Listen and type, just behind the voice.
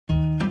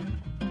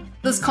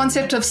This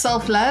concept of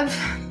self-love,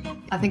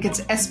 I think it's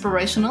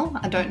aspirational.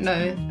 I don't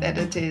know that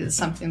it is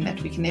something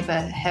that we can ever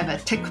have a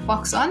tick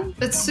box on,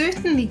 but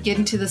certainly get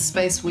into the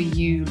space where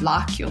you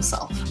like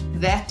yourself.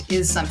 That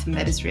is something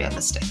that is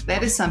realistic.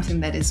 That is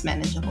something that is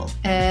manageable.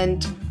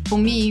 And for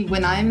me,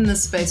 when I'm in the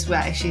space where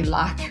I actually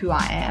like who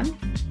I am,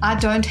 I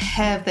don't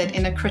have that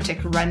inner critic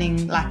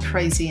running like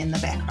crazy in the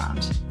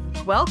background.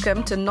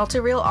 Welcome to Not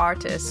a Real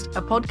Artist,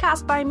 a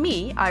podcast by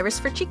me,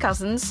 Iris Fritchie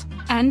Cousins.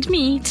 And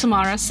me,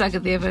 Tamara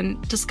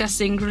Sagadevan,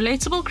 discussing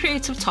relatable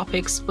creative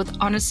topics with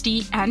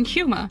honesty and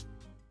humour.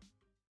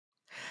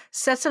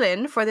 Settle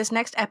in for this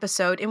next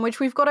episode in which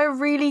we've got a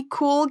really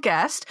cool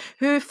guest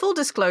who, full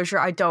disclosure,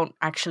 I don't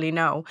actually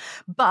know.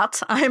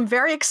 But I am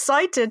very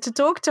excited to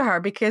talk to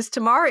her because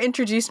Tamara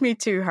introduced me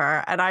to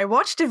her and I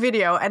watched a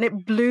video and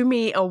it blew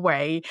me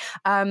away.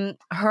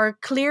 Her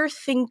clear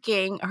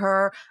thinking,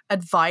 her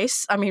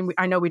advice, I mean,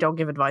 I know we don't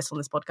give advice on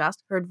this podcast,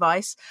 her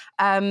advice,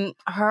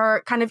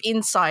 her kind of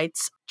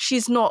insights.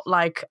 She's not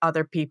like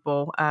other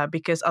people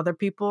because other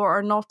people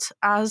are not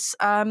as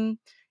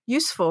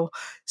useful.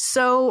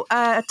 So,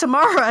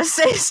 Tamara,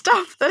 say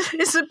stuff that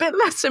is a bit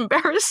less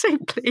embarrassing,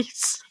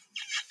 please.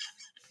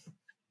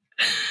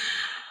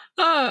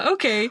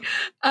 Okay.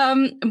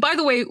 By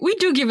the way, we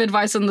do give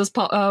advice on this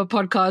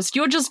podcast.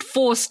 You're just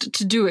forced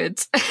to do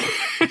it.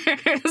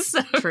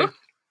 True.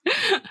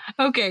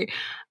 Okay.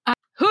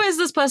 Who is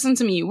this person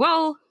to me?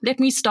 Well, let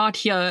me start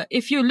here.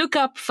 If you look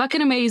up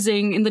fucking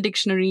amazing in the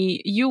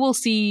dictionary, you will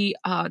see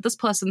this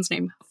person's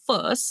name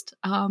first.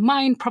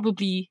 Mine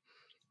probably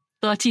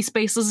 30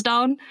 spaces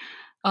down.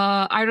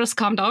 Iris,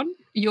 calm down.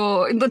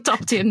 You're in the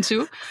top 10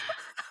 too.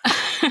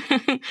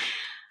 The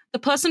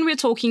person we're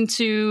talking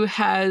to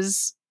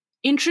has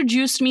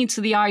introduced me to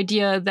the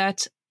idea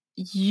that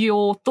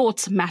your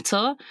thoughts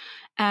matter.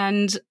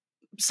 And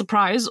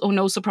surprise or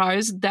no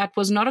surprise, that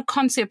was not a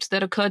concept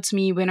that occurred to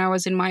me when I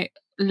was in my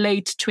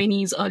late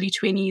 20s, early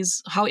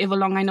 20s, however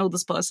long I know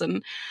this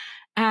person.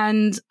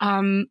 And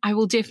I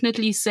will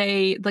definitely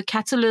say the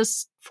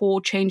catalyst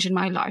for change in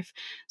my life.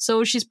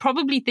 So she's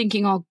probably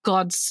thinking, oh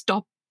God,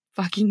 stop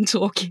fucking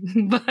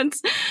talking. But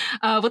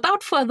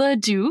without further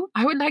ado,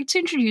 I would like to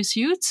introduce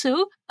you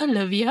to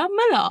Olivia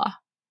Millar.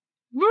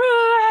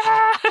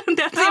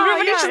 That's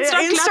everybody should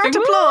start clapping. Insert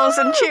applause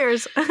and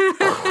cheers.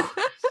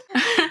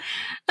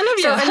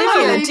 Olivia, so,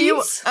 hello, Olivia, do you?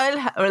 ladies.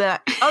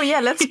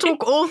 Yeah, let's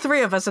talk all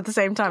three of us at the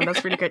same time.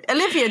 That's really good.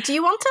 Olivia, do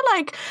you want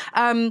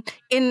to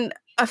in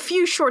a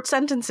few short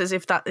sentences,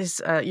 if that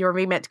is your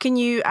remit, can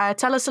you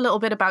tell us a little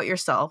bit about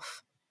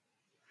yourself?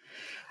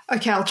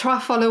 Okay, I'll try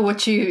to follow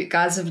what you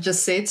guys have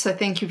just said. So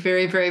thank you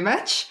very, very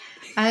much.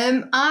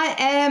 I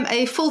am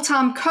a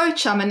full-time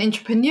coach. I'm an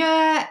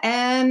entrepreneur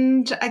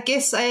and I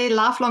guess a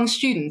lifelong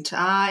student.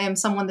 I am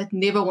someone that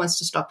never wants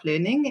to stop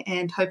learning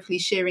and hopefully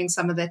sharing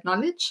some of that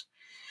knowledge.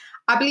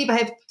 I believe I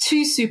have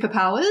two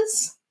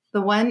superpowers.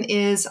 The one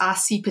is I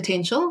see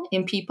potential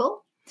in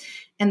people.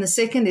 And the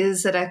second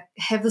is that I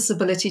have this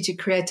ability to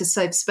create a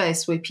safe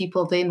space where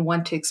people then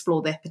want to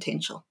explore that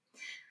potential.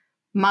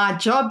 My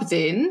job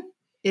then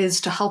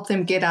is to help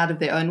them get out of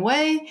their own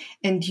way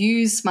and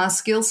use my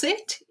skill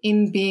set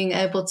in being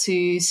able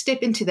to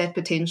step into that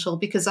potential,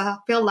 because I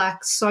feel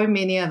like so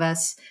many of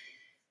us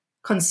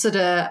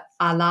consider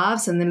our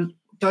lives and then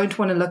don't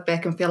want to look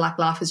back and feel like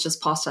life has just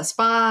passed us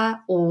by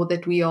or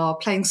that we are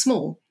playing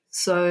small.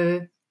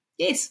 So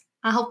yes,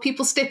 I help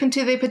people step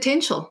into their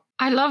potential.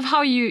 I love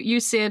how you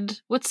said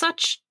with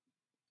such,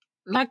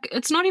 like,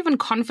 it's not even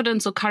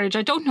confidence or courage.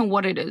 I don't know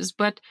what it is,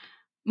 but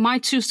my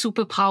two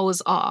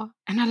superpowers are,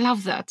 and I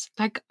love that.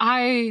 Like,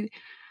 I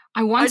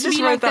want to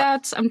be like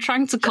that. I'm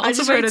trying to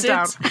cultivate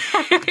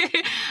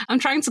it. I'm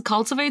trying to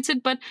cultivate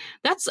it, but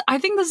I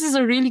think this is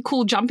a really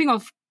cool jumping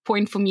off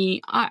point for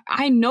me.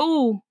 I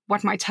know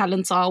what my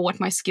talents are, what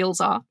my skills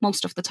are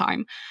most of the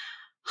time.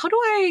 How do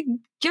I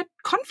get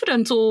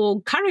confidence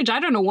or courage? I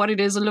don't know what it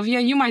is. Olivia,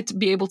 you might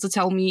be able to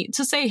tell me,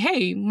 to say,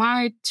 hey,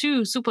 my 5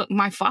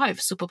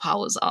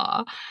 superpowers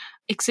are,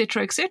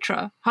 etc.,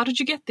 etc. How did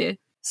you get there?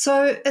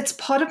 So it's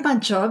part of my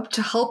job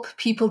to help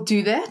people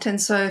do that.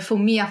 And so for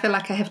me, I feel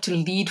like I have to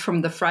lead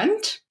from the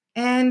front.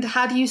 And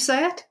how do you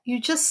say it? You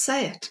just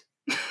say it.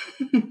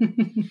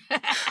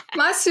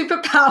 My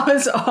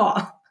superpowers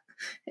are,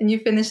 and you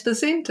finish the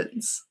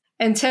sentence.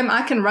 And Tam,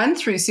 I can run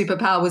through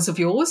superpowers of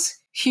yours.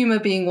 Humor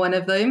being one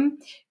of them,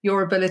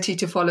 your ability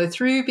to follow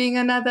through being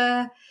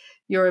another,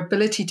 your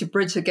ability to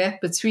bridge the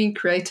gap between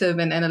creative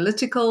and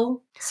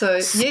analytical. So,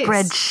 yes.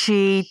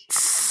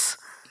 Spreadsheets.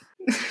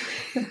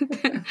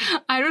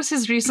 Iris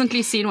has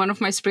recently seen one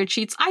of my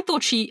spreadsheets.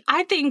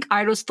 I think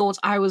Iris thought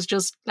I was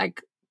just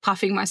like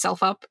puffing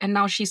myself up, and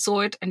now she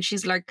saw it and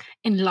she's like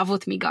in love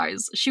with me,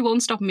 guys. She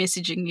won't stop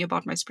messaging me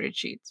about my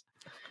spreadsheets.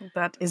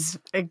 That is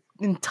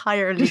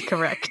entirely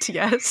correct,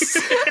 yes.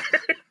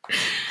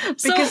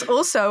 Because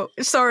also,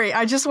 sorry,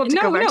 I just want to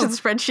go back to the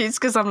spreadsheets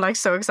because I'm like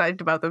so excited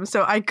about them.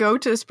 So I go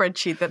to a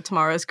spreadsheet that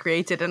Tamara has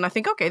created and I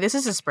think, okay, this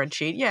is a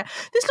spreadsheet. Yeah,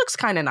 this looks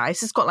kind of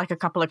nice. It's got like a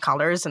couple of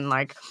colors and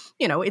like,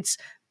 you know, it's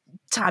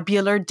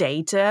tabular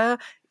data.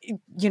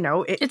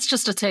 It's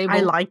just a table. I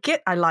like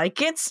it.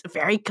 It's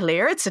very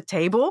clear. It's a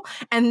table.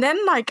 And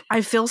then like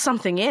I fill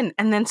something in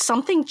and then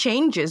something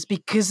changes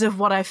because of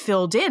what I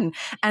filled in.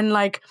 And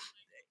like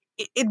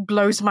it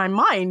blows my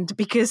mind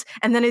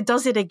and then it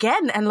does it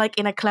again and like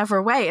in a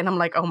clever way. And I'm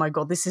like, oh my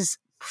God, this is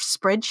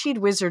spreadsheet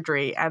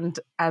wizardry and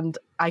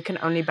I can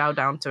only bow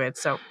down to it.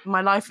 So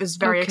my life is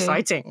very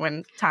exciting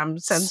when Tam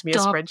sends me a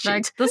spreadsheet.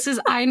 Like, this is,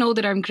 I know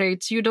that I'm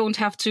great. You don't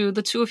have to.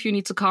 The two of you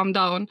need to calm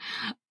down.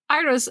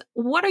 Iris,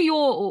 what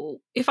are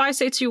if I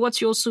say to you,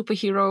 what's your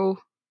superhero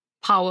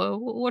power?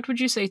 What would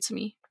you say to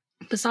me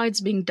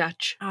besides being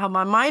Dutch?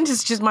 My mind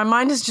has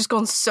just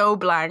gone so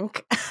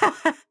blank.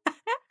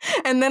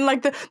 And then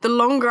like the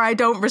longer I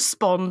don't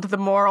respond, the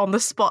more on the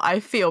spot I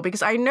feel,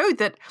 because I know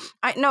that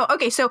I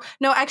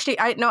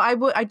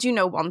do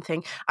know one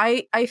thing.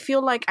 I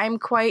feel like I'm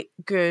quite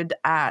good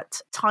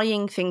at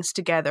tying things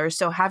together.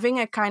 So having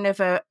a kind of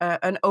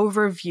an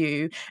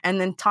overview and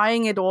then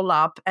tying it all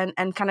up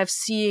and kind of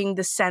seeing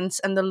the sense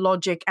and the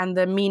logic and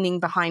the meaning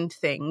behind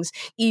things,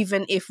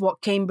 even if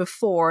what came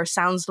before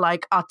sounds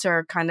like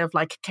utter kind of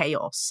like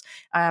chaos.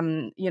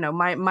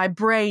 My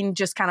brain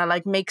just kind of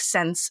like makes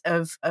sense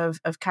of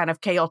kind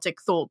of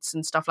chaotic thoughts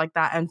and stuff like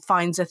that and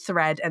finds a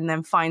thread and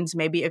then finds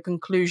maybe a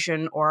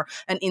conclusion or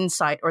an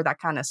insight or that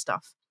kind of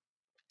stuff.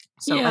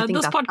 So yeah, I think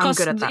this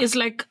podcast is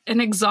like an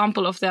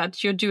example of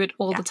that. You do it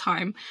all the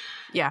time.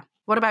 Yeah.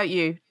 What about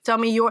you? Tell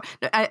me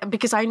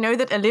because I know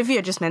that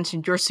Olivia just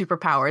mentioned your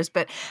superpowers,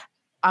 but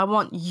I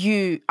want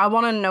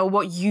to know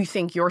what you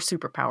think your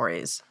superpower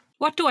is.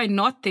 What do I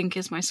not think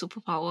is my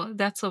superpower?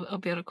 That's a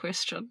better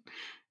question.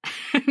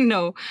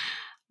 No.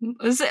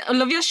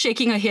 Olivia's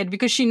shaking her head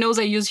because she knows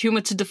I use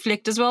humor to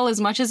deflect as well. As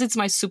much as it's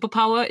my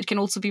superpower, it can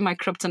also be my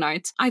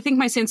kryptonite. I think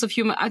my sense of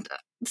humor,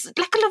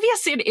 like Olivia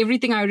said,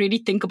 everything I already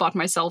think about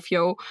myself,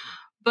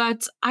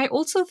 But I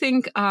also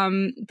think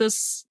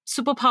this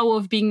superpower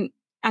of being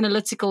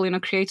analytical in a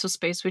creative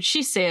space, which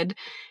she said,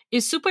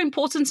 is super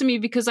important to me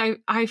because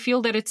I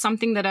feel that it's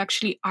something that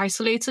actually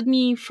isolated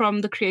me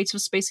from the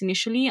creative space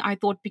initially. I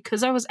thought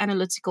because I was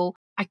analytical,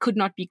 I could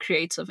not be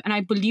creative. And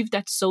I believed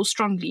that so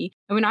strongly.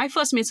 And when I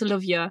first met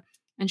Olivia,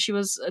 and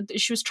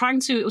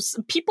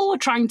people were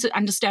trying to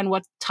understand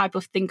what type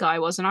of thinker I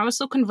was. And I was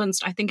so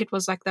convinced, I think it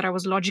was like that I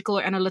was logical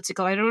or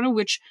analytical. I don't know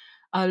which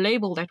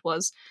label that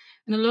was.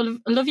 And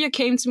Olivia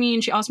came to me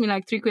and she asked me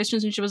like 3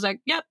 questions and she was like,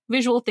 yeah,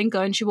 visual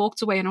thinker. And she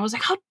walked away and I was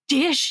like, how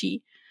dare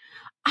she?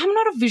 I'm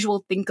not a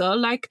visual thinker.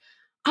 Like,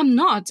 I'm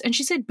not. And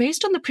she said,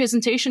 based on the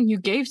presentation you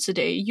gave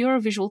today, you're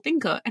a visual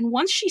thinker. And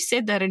once she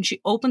said that and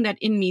she opened that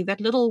in me,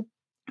 that little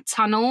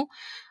tunnel,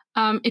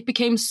 it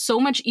became so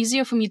much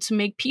easier for me to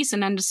make peace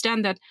and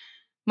understand that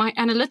my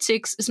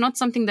analytics is not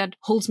something that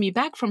holds me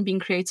back from being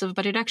creative,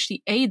 but it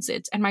actually aids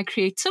it. And my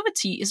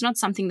creativity is not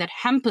something that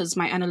hampers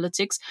my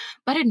analytics,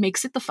 but it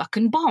makes it the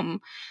fucking bomb.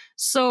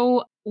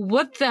 So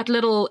with that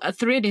little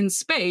thread in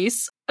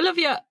space,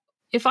 Olivia,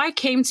 if I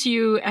came to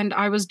you and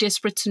I was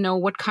desperate to know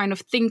what kind of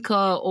thinker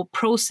or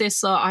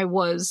processor I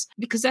was,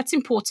 because that's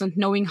important,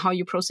 knowing how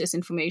you process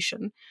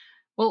information.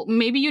 Well,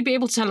 maybe you'd be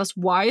able to tell us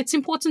why it's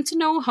important to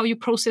know how you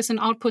process and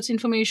output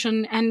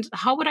information, and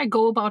how would I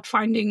go about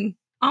finding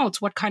out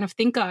what kind of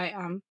thinker I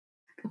am?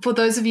 For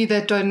those of you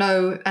that don't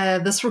know,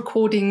 this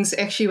recording's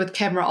actually with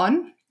camera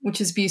on,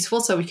 which is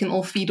beautiful, so we can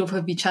all feed off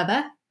of each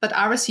other. But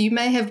Iris, you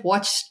may have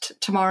watched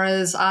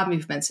Tamara's eye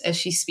movements as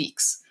she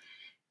speaks.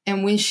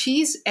 And when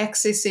she's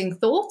accessing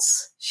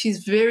thoughts,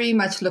 she's very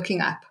much looking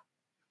up.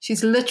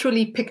 She's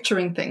literally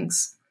picturing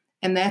things.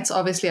 And that's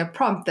obviously a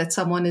prompt that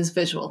someone is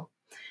visual.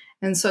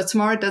 And so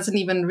Tamara doesn't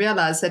even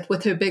realize that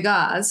with her big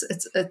eyes,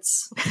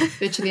 it's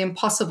virtually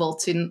impossible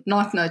to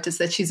not notice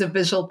that she's a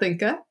visual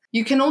thinker.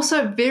 You can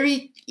also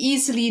very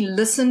easily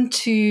listen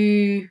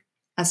to,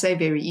 I say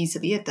very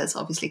easily, it does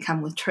obviously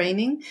come with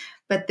training,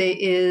 but there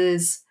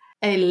is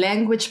a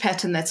language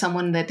pattern that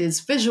someone that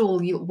is visual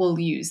will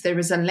use. There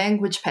is a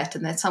language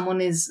pattern that someone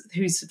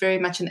who's very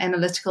much an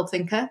analytical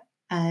thinker.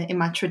 In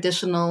my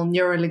traditional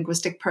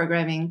neuro-linguistic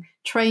programming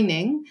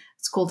training,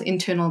 it's called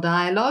internal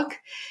dialogue.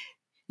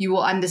 You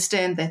will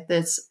understand that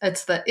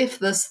it's the if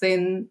this,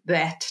 then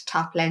that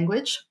type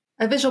language.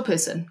 A visual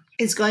person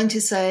is going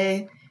to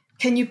say,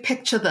 can you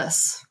picture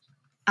this?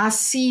 I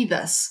see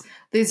this.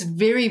 There's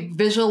very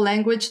visual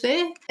language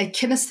there. A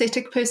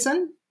kinesthetic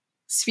person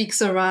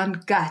speaks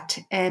around gut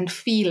and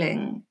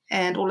feeling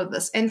and all of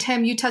this. And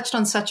Tam, you touched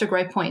on such a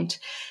great point.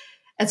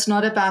 It's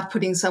not about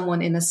putting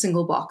someone in a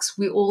single box.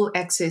 We all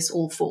access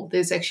all 4.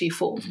 There's actually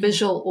 4: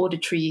 visual,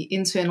 auditory,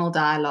 internal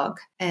dialogue,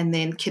 and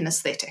then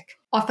kinesthetic.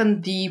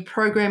 Often the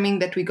programming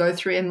that we go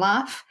through in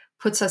life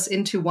puts us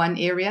into one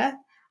area.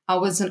 I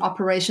was an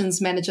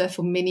operations manager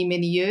for many,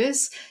 many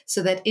years.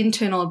 So that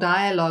internal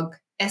dialogue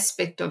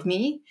aspect of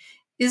me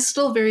is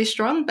still very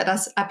strong, but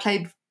I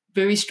played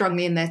very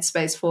strongly in that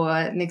space for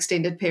an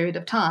extended period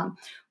of time,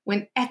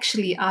 when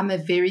actually I'm a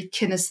very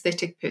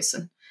kinesthetic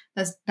person.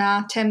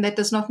 Now, Tam, that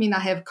does not mean I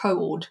have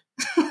co-ord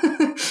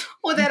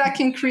or that I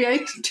can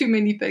create too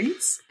many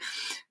things,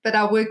 but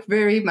I work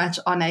very much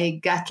on a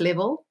gut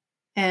level.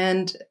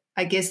 And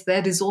I guess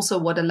that is also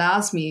what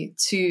allows me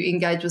to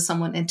engage with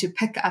someone and to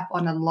pick up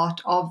on a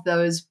lot of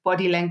those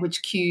body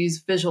language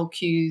cues, visual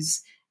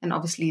cues, and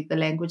obviously the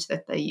language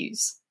that they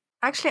use.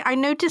 Actually, I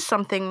noticed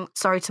something,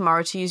 sorry,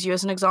 Tamara, to use you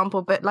as an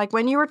example, but like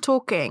when you were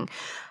talking,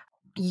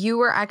 you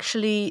were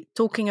actually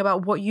talking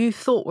about what you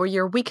thought were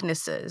your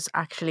weaknesses,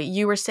 actually.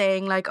 You were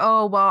saying like,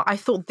 oh, well, I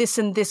thought this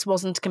and this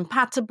wasn't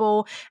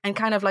compatible, and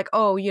kind of like,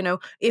 oh,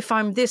 if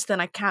I'm this,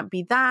 then I can't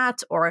be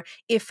that, or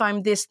if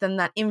I'm this, then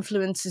that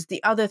influences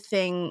the other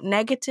thing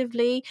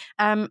negatively.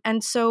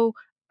 And so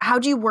how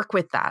do you work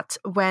with that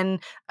when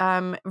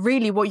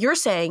really what you're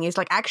saying is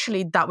like,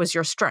 actually, that was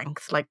your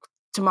strength, like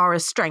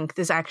Tamara's strength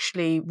is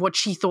actually what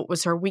she thought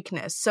was her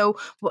weakness. So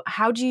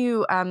how do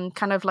you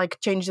kind of like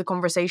change the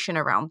conversation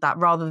around that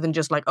rather than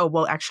just like, oh,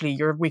 well, actually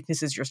your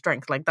weakness is your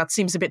strength? Like that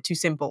seems a bit too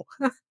simple.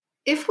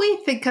 If we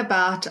think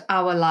about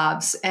our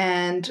lives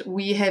and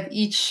we have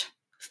each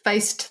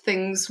faced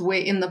things where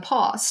in the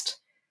past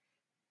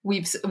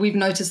we've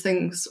noticed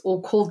things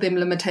or called them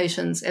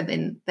limitations, and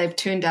then they've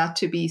turned out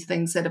to be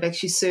things that have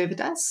actually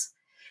served us.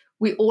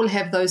 We all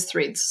have those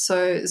threads.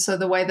 So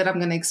the way that I'm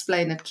going to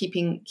explain it,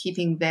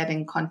 keeping that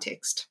in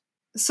context.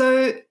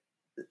 So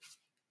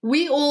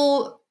we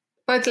all,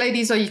 both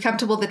ladies, are you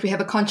comfortable that we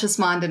have a conscious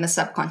mind and a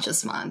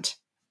subconscious mind?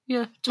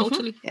 Yeah,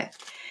 totally. Mm-hmm. Yeah.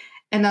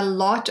 And a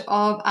lot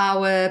of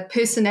our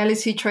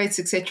personality traits,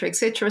 et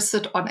cetera,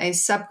 sit on a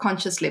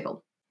subconscious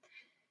level.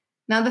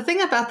 Now, the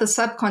thing about the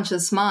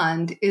subconscious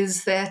mind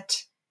is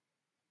that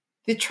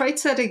the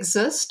traits that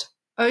exist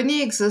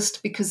only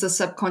exist because the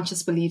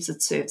subconscious believes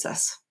it serves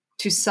us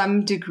to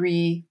some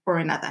degree or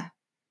another.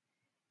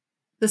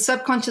 The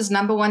subconscious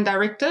number one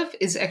directive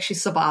is actually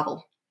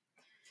survival.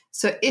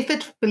 So if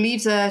it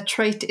believes a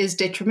trait is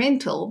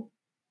detrimental,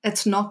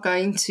 it's not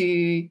going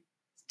to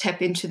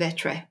tap into that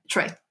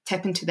trait,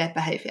 tap into that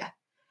behavior.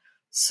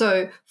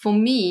 So for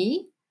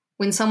me,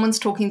 when someone's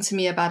talking to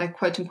me about a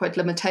quote unquote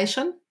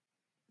limitation,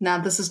 now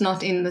this is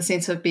not in the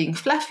sense of being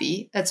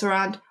fluffy, it's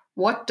around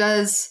what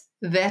does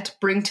that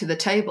bring to the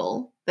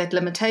table, that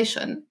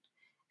limitation,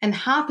 and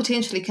how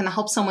potentially can I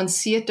help someone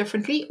see it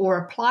differently or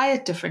apply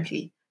it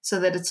differently so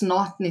that it's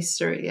not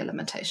necessarily a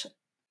limitation.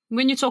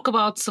 When you talk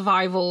about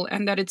survival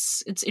and that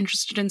it's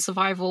interested in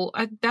survival,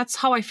 that's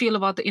how I feel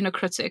about the inner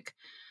critic,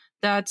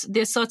 that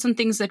there's certain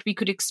things that we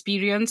could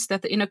experience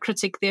that the inner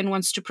critic then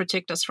wants to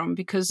protect us from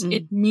because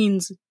it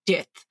means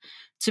death.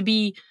 To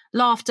be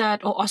laughed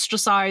at or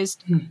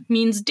ostracized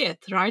means death,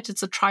 right?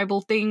 It's a tribal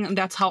thing, and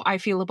that's how I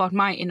feel about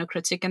my inner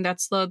critic, and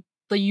that's the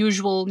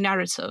usual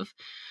narrative.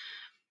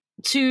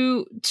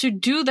 To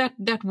do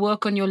that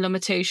work on your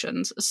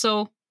limitations.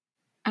 So,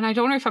 and I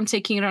don't know if I'm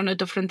taking it on a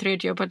different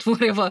thread here, but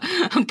whatever,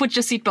 put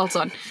your seatbelts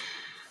on.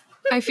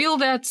 I feel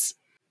that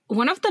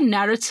one of the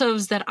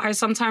narratives that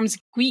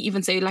we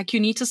even say, like, you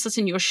need to sit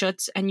in your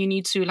shit and you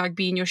need to like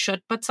be in your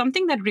shit. But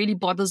something that really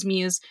bothers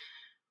me is,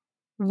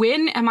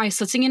 when am I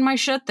sitting in my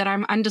shit that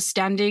I'm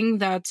understanding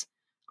that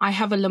I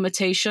have a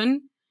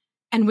limitation?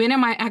 And when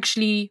am I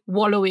actually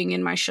wallowing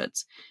in my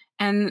shit?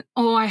 And,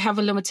 oh, I have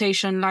a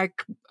limitation,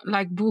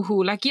 like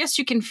boohoo. Like, yes,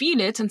 you can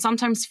feel it. And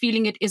sometimes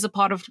feeling it is a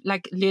part of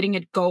like letting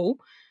it go.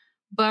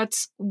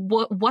 But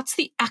what's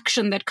the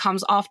action that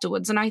comes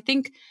afterwards? And I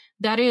think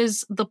that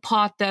is the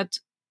part that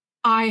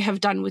I have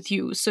done with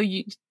you. So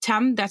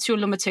Tam, that's your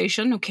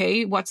limitation.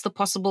 Okay. What's the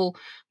possible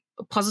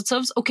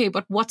positives? Okay.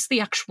 But what's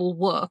the actual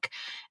work?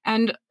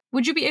 And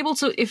would you be able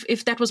to,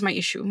 if that was my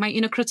issue, my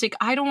inner critic,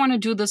 I don't want to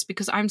do this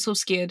because I'm so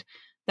scared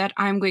that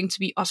I'm going to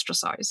be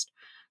ostracized.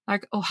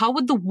 Like, oh, how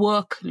would the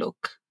work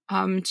look?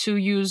 To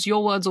use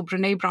your words or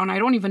Brene Brown, I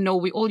don't even know.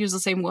 We all use the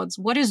same words.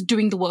 What does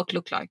doing the work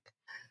look like?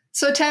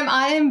 So, Tam,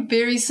 I am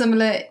very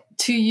similar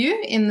to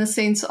you in the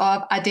sense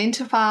of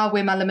identify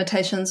where my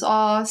limitations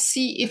are,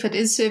 see if it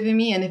is serving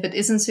me, and if it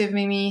isn't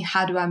serving me,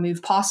 how do I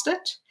move past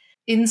it?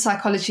 In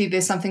psychology,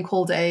 there's something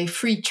called a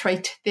free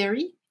trait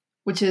theory,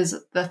 which is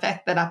the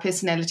fact that our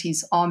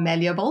personalities are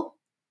malleable.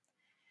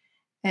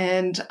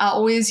 And I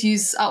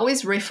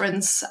always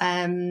reference,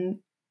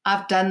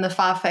 I've done the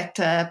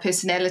 5-factor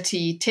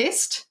personality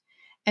test.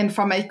 And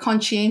from a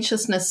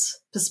conscientiousness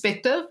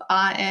perspective,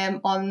 I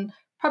am on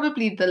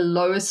probably the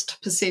lowest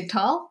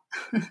percentile,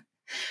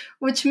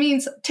 which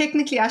means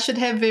technically I should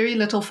have very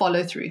little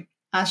follow through.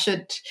 I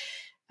should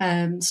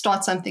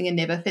start something and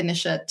never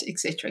finish it,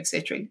 etc.,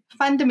 etc.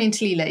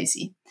 Fundamentally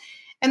lazy.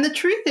 And the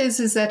truth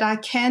is that I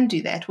can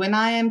do that. When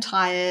I am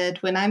tired,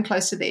 when I'm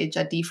close to the edge,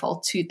 I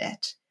default to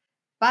that.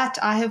 But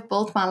I have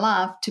built my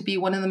life to be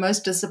one of the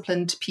most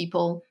disciplined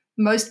people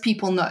most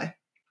people know.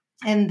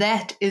 And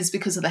that is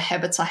because of the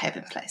habits I have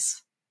in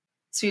place.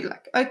 So you're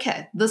like,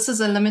 okay, this is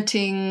a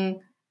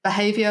limiting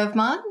behavior of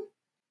mine.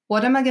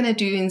 What am I going to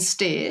do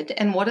instead?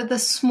 And what are the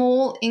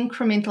small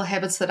incremental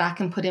habits that I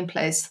can put in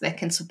place that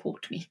can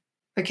support me?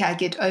 Okay, I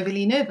get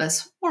overly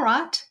nervous. All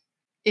right.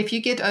 If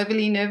you get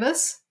overly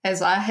nervous,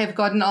 as I have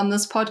gotten on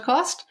this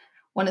podcast,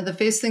 one of the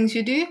first things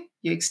you do,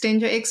 you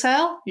extend your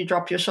exhale, you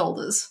drop your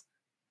shoulders.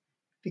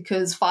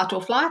 Because fight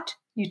or flight,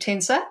 you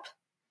tense up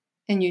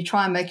and you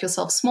try and make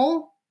yourself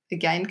small.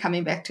 Again,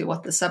 coming back to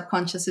what the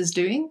subconscious is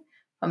doing.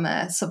 from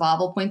a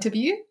survival point of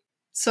view.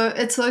 So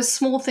it's those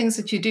small things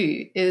that you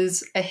do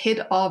is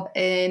ahead of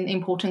an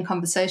important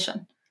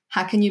conversation.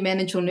 How can you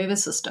manage your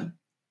nervous system?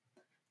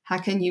 How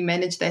can you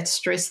manage that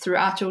stress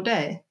throughout your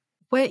day?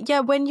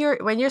 When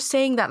you're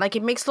saying that, like,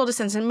 it makes a lot of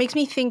sense. And it makes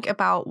me think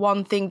about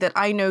one thing that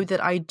I know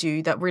that I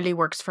do that really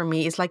works for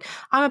me is, like,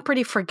 I'm a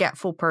pretty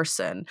forgetful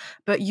person,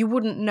 but you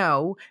wouldn't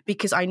know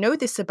because I know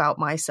this about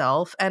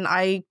myself, and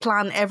I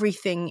plan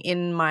everything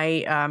in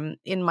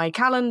my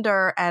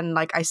calendar, and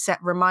like I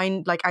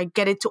I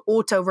get it to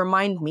auto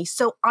remind me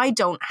so I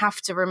don't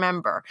have to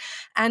remember.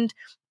 And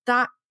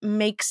that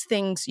makes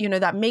things,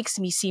 that makes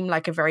me seem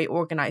like a very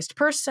organized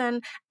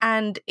person,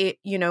 and it,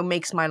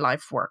 makes my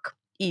life work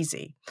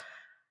easy.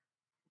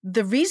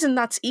 The reason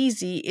that's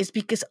easy is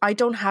because I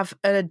don't have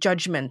a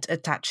judgment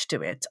attached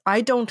to it.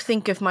 I don't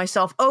think of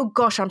myself, oh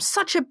gosh, I'm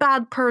such a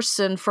bad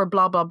person for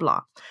blah, blah,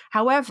 blah.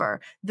 However,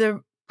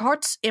 the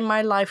parts in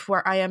my life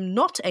where I am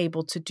not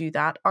able to do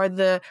that are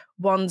the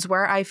ones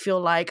where I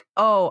feel like,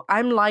 oh,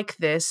 I'm like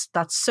this.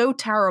 That's so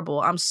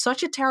terrible. I'm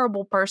such a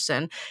terrible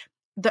person.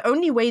 The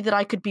only way that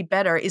I could be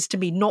better is to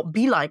not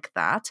be like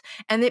that.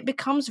 And it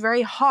becomes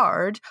very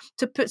hard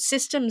to put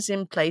systems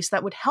in place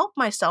that would help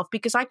myself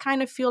because I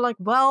kind of feel like,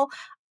 well,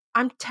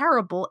 I'm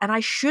terrible and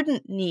I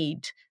shouldn't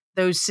need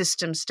those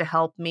systems to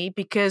help me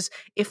because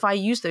if I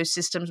use those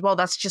systems, well,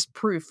 that's just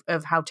proof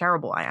of how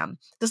terrible I am.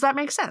 Does that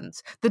make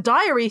sense? The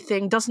diary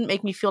thing doesn't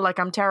make me feel like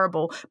I'm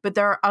terrible, but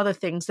there are other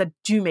things that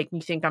do make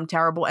me think I'm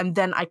terrible. And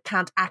then I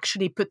can't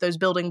actually put those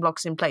building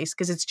blocks in place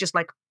because it's just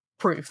like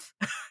proof.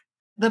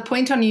 The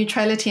point on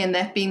neutrality and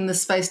that being the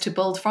space to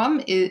build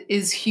from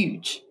is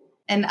huge.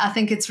 And I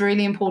think it's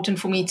really important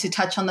for me to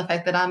touch on the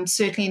fact that I'm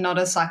certainly not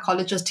a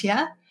psychologist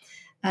here.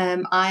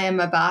 I am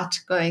about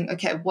going,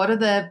 okay, what are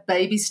the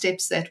baby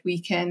steps that we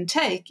can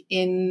take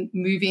in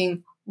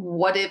moving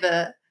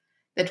whatever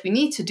that we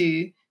need to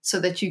do so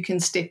that you can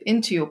step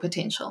into your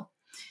potential?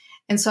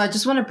 And so I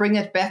just want to bring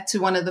it back to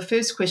one of the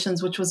first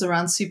questions, which was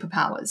around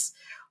superpowers.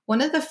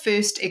 One of the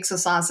first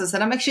exercises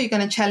that I'm actually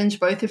going to challenge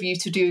both of you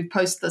to do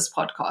post this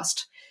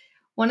podcast.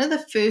 One of the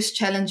first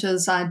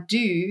challenges I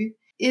do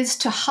is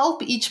to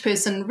help each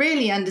person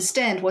really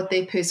understand what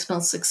their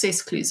personal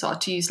success clues are,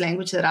 to use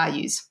language that I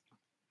use.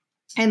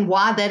 And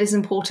why that is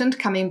important,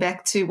 coming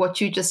back to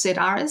what you just said,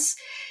 Iris,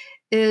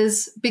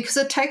 is because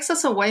it takes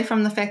us away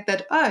from the fact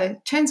that, oh,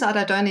 turns out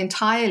I don't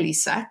entirely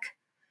suck.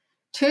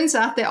 Turns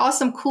out there are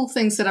some cool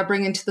things that I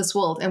bring into this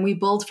world, and we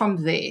build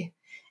from there.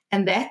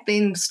 And that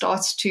then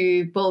starts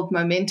to build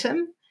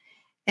momentum.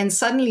 And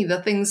suddenly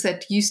the things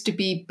that used to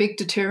be big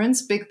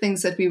deterrents, big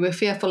things that we were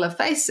fearful of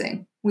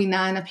facing, we're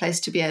now in a place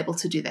to be able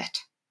to do that.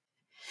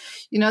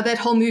 That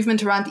whole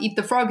movement around eat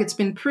the frog, it's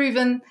been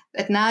proven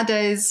that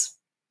nowadays,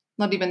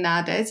 not even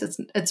nowadays,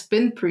 it's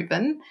been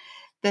proven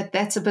that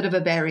that's a bit of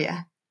a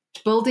barrier.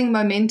 Building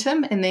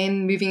momentum and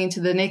then moving into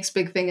the next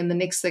big thing, and the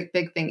next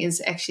big thing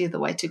is actually the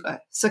way to go.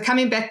 So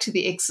coming back to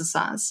the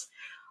exercise,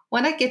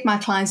 what I get my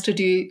clients to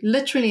do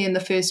literally in the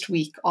first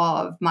week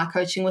of my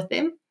coaching with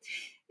them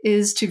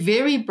is to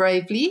very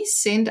bravely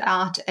send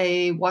out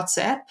a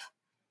WhatsApp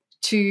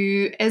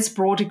to as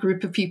broad a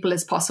group of people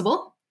as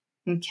possible.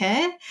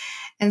 Okay.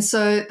 And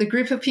so the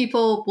group of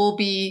people will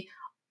be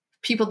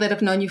people that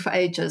have known you for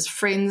ages,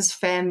 friends,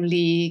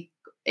 family,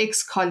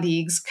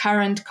 ex-colleagues,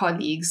 current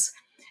colleagues.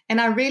 And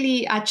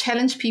I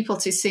challenge people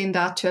to send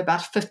out to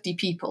about 50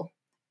 people,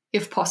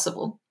 if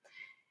possible.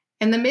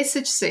 And the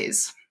message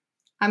says,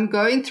 I'm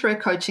going through a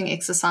coaching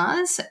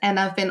exercise and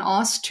I've been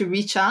asked to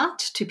reach out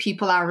to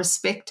people I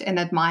respect and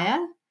admire.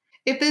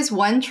 If there's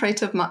one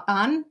trait of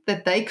mine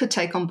that they could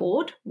take on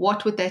board,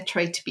 what would that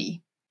trait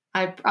be?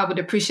 I would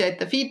appreciate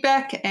the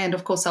feedback, and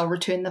of course I'll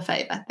return the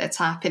favor. That's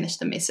how I finish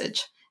the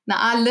message. Now,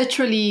 I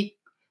literally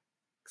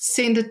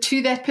send it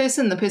to that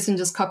person. The person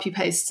just copy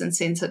pastes and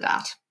sends it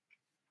out.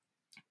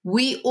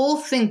 We all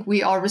think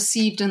we are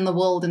received in the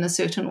world in a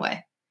certain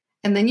way.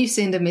 And then you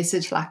send a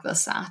message like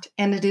this out,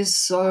 and it is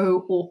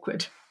so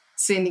awkward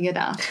sending it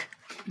out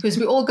because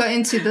we all go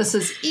into this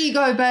as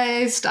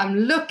ego-based. I'm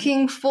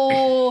looking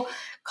for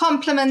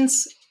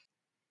compliments,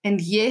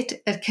 and yet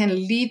it can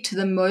lead to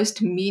the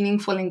most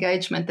meaningful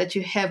engagement that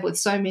you have with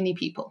so many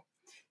people.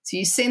 So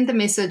you send the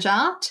message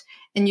out,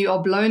 and you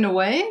are blown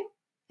away,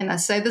 and I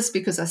say this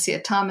because I see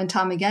it time and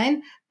time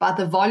again, by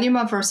the volume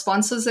of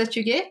responses that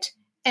you get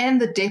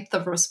and the depth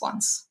of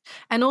response.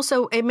 And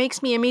also, it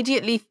makes me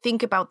immediately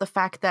think about the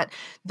fact that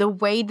the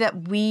way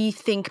that we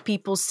think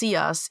people see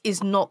us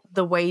is not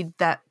the way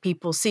that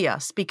people see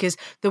us, because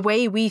the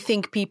way we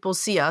think people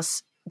see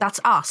us, that's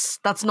us.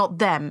 That's not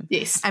them.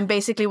 Yes. And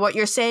basically what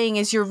you're saying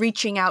is you're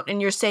reaching out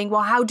and you're saying,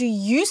 well, how do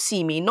you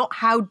see me? Not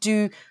how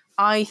do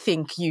I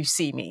think you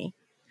see me?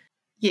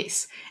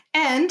 Yes.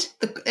 And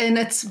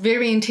it's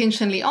very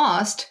intentionally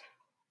asked,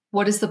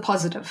 what is the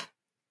positive?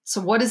 So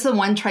what is the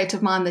one trait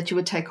of mine that you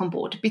would take on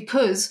board?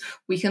 Because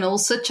we can all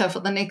sit here for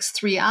the next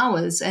 3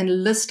 hours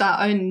and list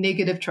our own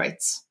negative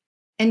traits.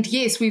 And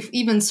yes, we've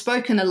even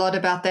spoken a lot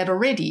about that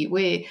already,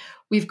 where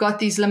we've got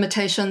these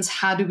limitations.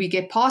 How do we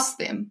get past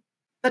them?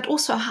 But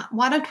also,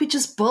 why don't we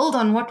just build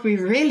on what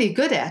we're really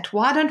good at?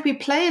 Why don't we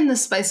play in the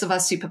space of our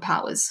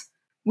superpowers?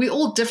 We're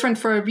all different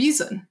for a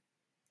reason.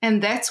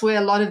 And that's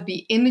where a lot of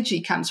the energy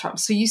comes from.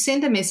 So you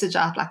send a message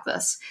out like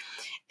this,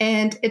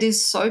 and it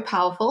is so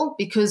powerful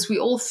because we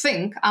all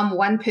think I'm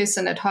one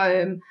person at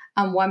home,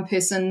 I'm one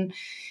person,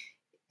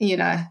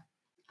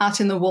 out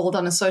in the world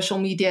on a social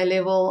media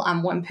level,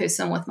 I'm one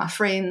person with my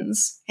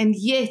friends. And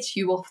yet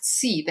you will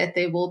see that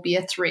there will be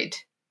a thread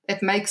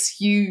that makes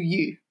you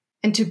you.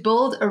 And to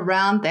build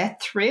around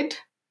that thread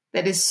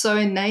that is so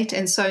innate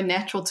and so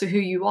natural to who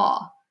you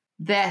are,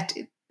 that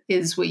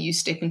is where you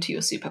step into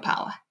your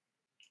superpower.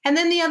 And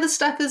then the other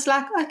stuff is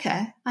like,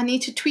 okay, I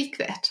need to tweak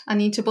that. I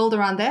need to build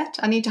around that.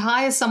 I need to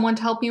hire someone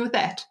to help me with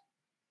that.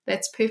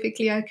 That's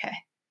perfectly okay.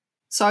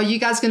 So are you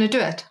guys going to do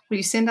it? Will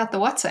you send out the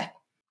WhatsApp?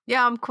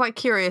 Yeah, I'm quite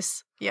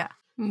curious. Yeah.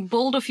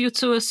 Bold of you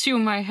to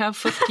assume I have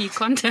 50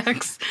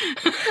 contacts.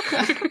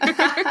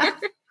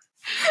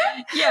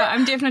 Yeah,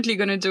 I'm definitely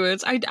going to do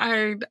it.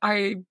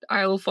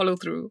 I'll follow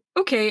through.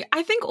 Okay,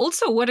 I think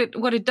also what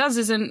it does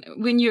is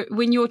when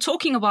you're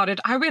talking about it,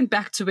 I went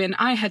back to when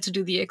I had to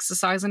do the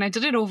exercise, and I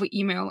did it over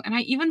email, and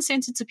I even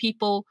sent it to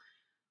people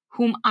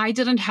whom I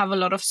didn't have a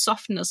lot of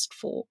softness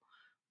for.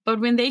 But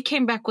when they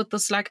came back with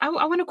this, like, I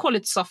want to call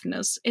it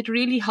softness, it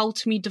really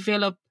helped me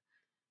develop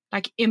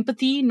like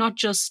empathy, not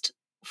just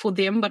for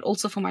them, but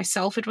also for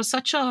myself. It was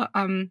such a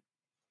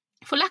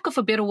for lack of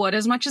a better word,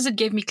 as much as it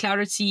gave me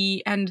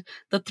clarity and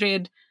the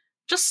thread,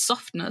 just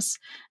softness.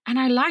 And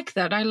I like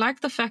that. I like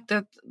the fact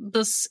that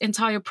this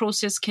entire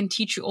process can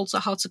teach you also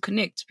how to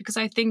connect, because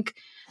I think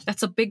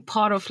that's a big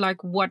part of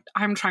like what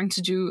I'm trying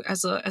to do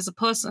as a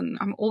person.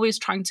 I'm always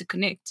trying to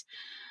connect.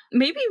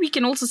 Maybe we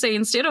can also say,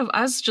 instead of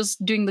us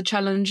just doing the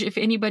challenge, if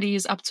anybody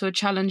is up to a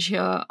challenge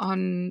here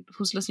on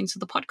who's listening to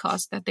the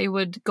podcast, that they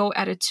would go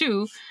at it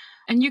too.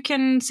 And you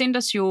can send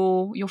us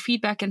your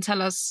feedback and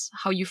tell us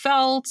how you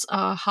felt,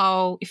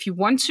 how, if you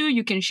want to,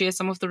 you can share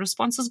some of the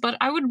responses. But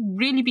I would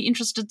really be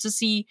interested to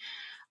see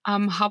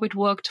how it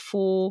worked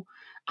for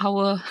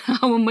our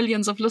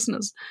millions of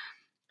listeners.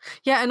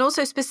 Yeah, and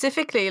also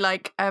specifically,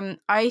 like,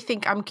 I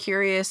think I'm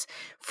curious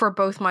for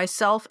both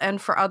myself and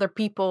for other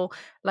people,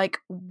 like,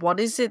 what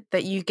is it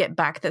that you get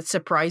back that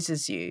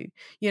surprises you?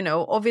 You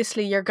know,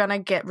 obviously you're going to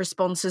get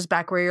responses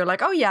back where you're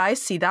like, oh yeah, I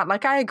see that.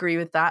 Like, I agree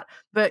with that.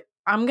 But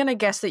I'm going to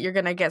guess that you're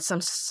going to get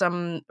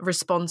some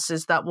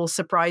responses that will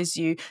surprise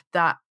you,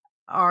 that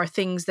are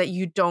things that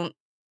you don't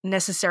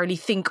necessarily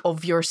think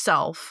of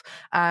yourself.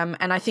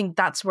 And I think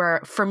that's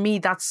where, for me,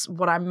 that's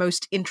what I'm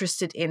most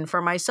interested in for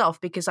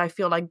myself, because I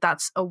feel like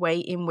that's a way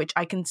in which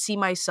I can see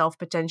myself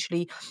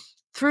potentially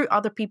through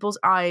other people's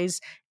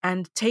eyes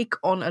and take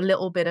on a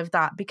little bit of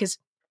that. Because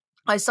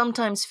I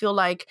sometimes feel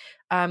like,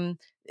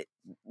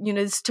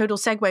 it's total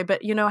segue,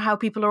 but you know how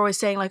people are always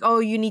saying like, oh,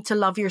 you need to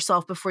love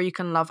yourself before you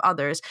can love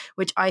others,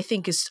 which I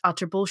think is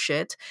utter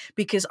bullshit,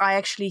 because I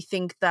actually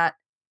think that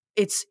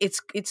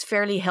it's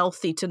fairly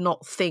healthy to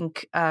not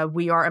think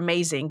we are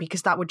amazing,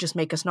 because that would just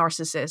make us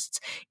narcissists.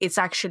 It's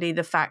actually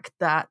the fact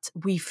that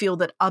we feel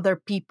that other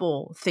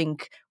people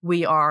think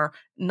we are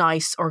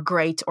nice or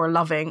great or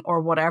loving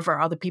or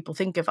whatever other people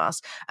think of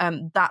us.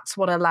 That's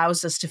what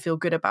allows us to feel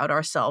good about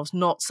ourselves,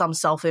 not some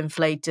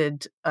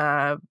self-inflated,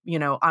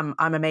 I'm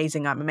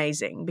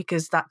amazing,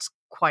 because that's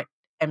quite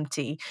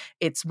empty.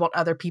 It's what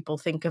other people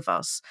think of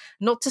us.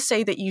 Not to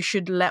say that you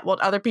should let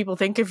what other people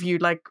think of you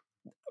like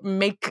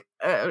make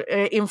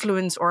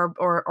influence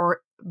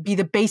or be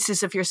the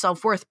basis of your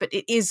self-worth, but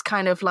it is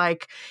kind of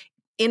like,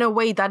 in a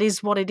way, that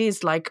is what it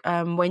is. Like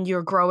when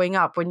you're growing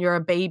up, when you're a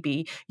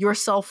baby, your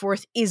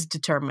self-worth is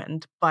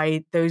determined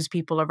by those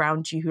people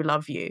around you who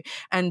love you.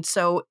 And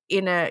so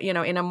in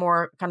a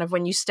more kind of,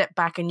 when you step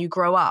back and you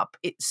grow up,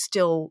 it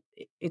still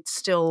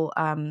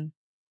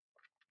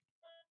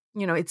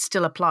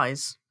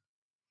applies.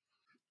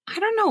 I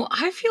don't know.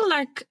 I feel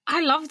like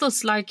I love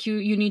this, like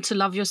you need to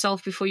love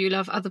yourself before you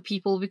love other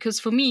people,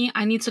 because for me,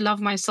 I need to love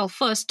myself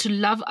first to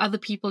love other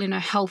people in a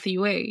healthy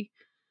way.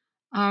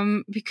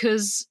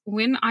 Because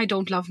when I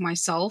don't love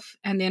myself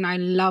and then I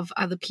love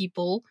other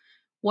people,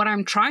 what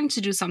I'm trying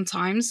to do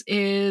sometimes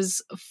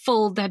is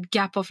fill that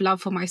gap of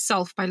love for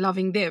myself by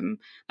loving them.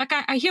 Like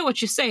I hear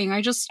what you're saying.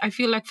 I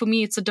feel like for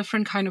me, it's a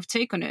different kind of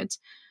take on it.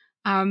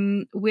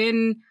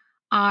 When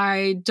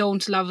I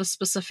don't love a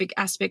specific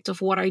aspect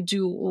of what I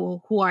do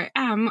or who I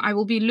am, I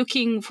will be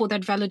looking for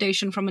that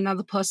validation from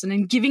another person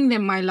and giving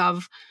them my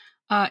love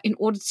in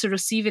order to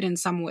receive it in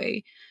some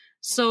way.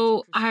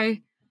 So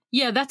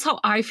that's how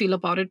I feel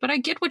about it. But I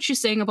get what you're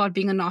saying about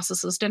being a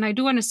narcissist. And I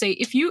do want to say,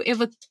 if you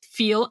ever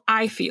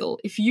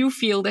if you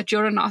feel that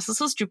you're a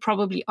narcissist, you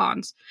probably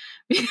aren't.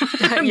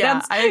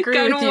 Yeah, I agree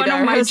kind with of you. one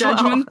of my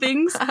judgment well.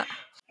 things.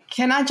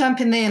 Can I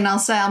jump in there and I'll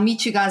say I'll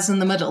meet you guys in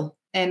the middle?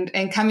 And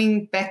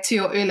coming back to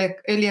your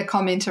earlier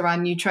comment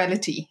around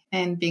neutrality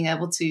and being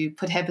able to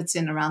put habits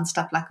in around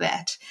stuff like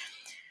that.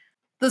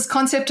 This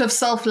concept of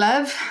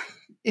self-love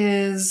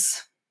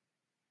is,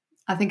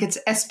 I think it's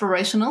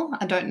aspirational.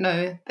 I don't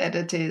know that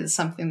it is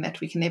something that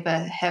we can ever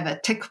have a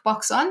tick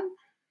box on.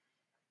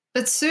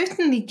 But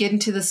certainly get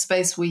into the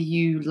space where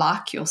you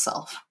like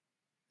yourself.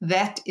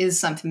 That is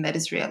something that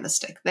is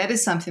realistic. That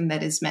is something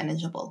that is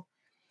manageable.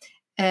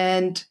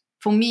 And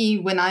for me,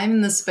 when I'm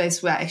in the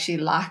space where I actually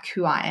like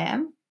who I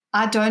am,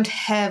 I don't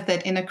have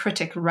that inner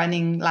critic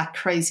running like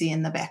crazy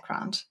in the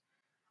background.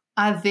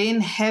 I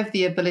then have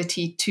the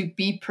ability to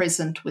be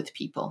present with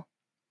people.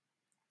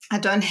 I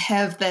don't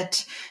have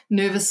that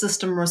nervous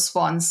system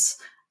response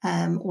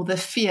or the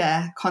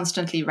fear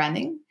constantly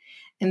running.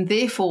 And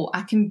therefore,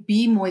 I can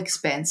be more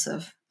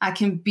expansive. I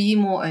can be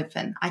more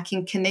open. I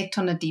can connect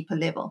on a deeper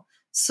level.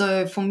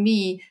 So for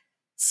me,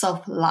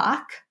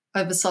 self-like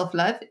over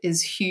self-love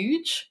is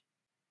huge.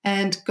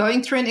 And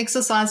going through an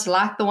exercise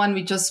like the one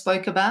we just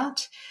spoke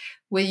about,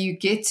 where you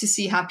get to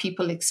see how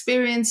people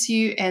experience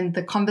you and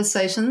the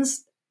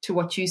conversations, to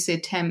what you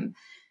said, Tam,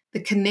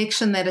 the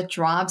connection that it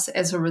drives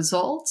as a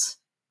result,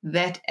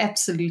 that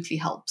absolutely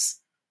helps.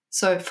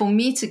 So for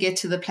me to get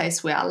to the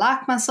place where I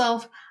like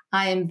myself,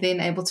 I am then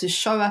able to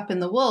show up in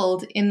the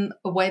world in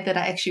a way that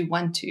I actually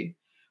want to,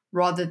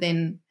 rather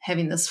than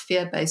having this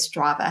fear-based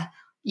driver,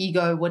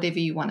 ego, whatever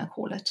you want to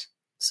call it.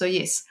 So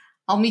yes,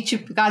 I'll meet you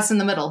guys in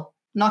the middle.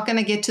 Not going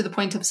to get to the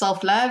point of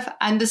self-love,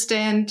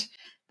 understand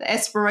the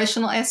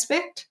aspirational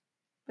aspect,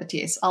 but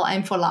yes, I'll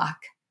aim for like.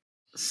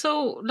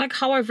 So like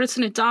how I've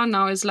written it down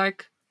now is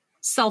like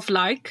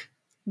self-like,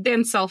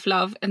 then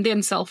self-love, and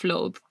then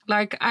self-loathe.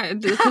 Like,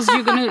 because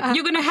you're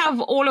gonna have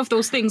all of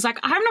those things. Like,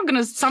 I'm not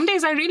gonna. Some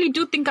days I really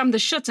do think I'm the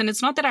shit, and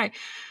it's not that I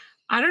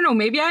don't know.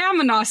 Maybe I am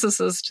a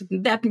narcissist.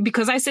 That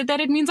because I said that,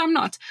 it means I'm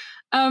not.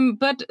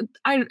 But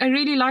I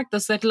really like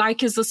this. That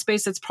like is the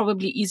space that's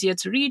probably easier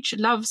to reach.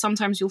 Love,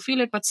 sometimes you'll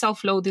feel it, but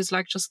self-loathe is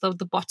like just the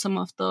bottom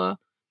of the.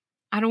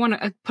 I don't want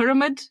a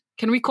pyramid.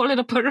 Can we call it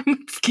a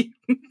pyramid scheme?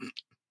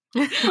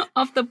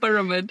 Of the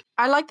pyramid.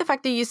 I like the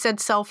fact that you said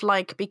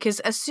self-like, because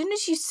as soon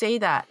as you say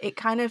that, it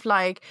kind of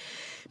like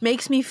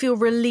makes me feel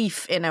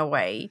relief in a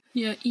way.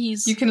 Yeah,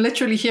 ease. You can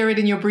literally hear it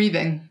in your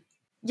breathing.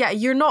 Yeah,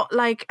 you're not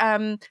like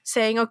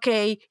saying,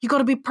 okay, you got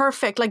to be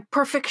perfect. Like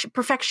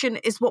perfection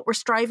is what we're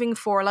striving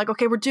for. Like,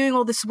 okay, we're doing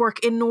all this work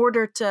in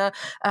order to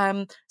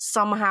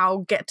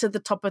somehow get to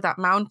the top of that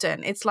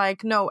mountain. It's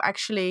like, no,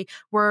 actually,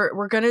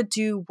 we're gonna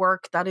do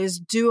work that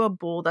is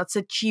doable, that's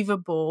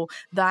achievable,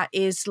 that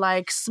is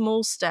like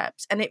small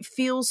steps, and it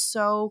feels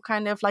so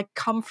kind of like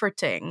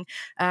comforting.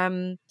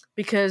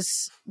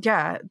 Because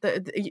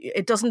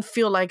it doesn't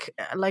feel like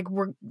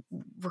we're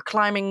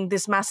climbing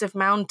this massive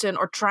mountain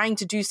or trying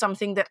to do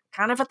something that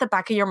kind of at the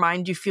back of your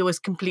mind you feel is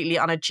completely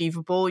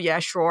unachievable. Yeah,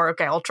 sure,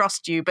 okay, I'll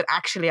trust you, but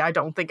actually I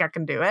don't think I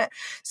can do it.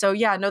 So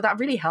yeah, no, that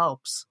really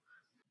helps.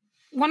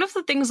 One of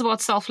the things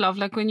about self-love,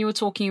 like when you were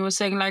talking, you were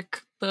saying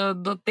like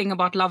the thing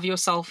about love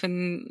yourself,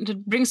 and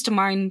it brings to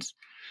mind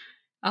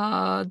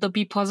the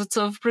Be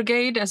Positive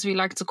Brigade, as we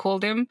like to call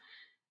them.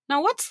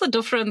 Now, what's the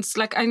difference?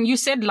 Like, and you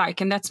said like,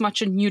 and that's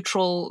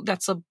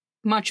a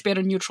much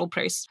better neutral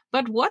place.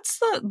 But what's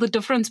the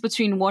difference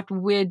between what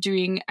we're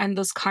doing and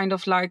this kind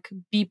of like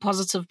Be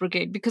Positive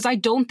Brigade? Because I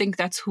don't think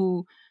that's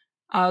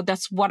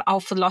what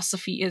our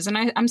philosophy is.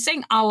 And I'm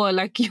saying our,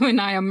 like you and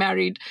I are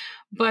married,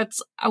 but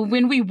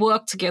when we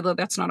work together,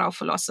 that's not our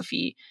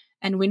philosophy.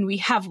 And when we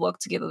have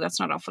worked together, that's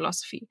not our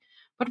philosophy.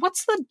 But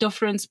what's the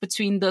difference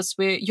between this,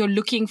 where you're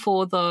looking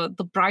for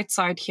the bright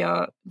side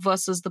here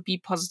versus the Be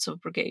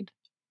Positive Brigade?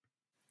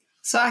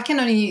 So I can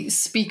only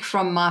speak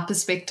from my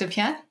perspective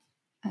here,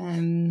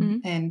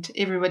 and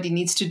everybody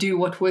needs to do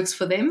what works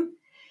for them.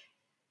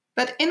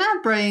 But in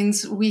our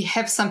brains, we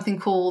have something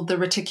called the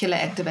reticular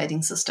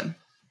activating system.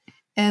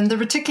 And the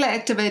reticular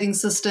activating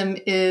system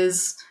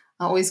is,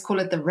 I always call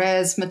it the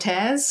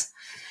razzmatazz,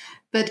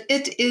 but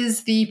it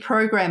is the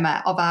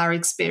programmer of our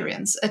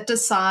experience. It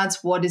decides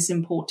what is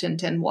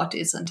important and what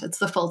isn't. It's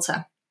the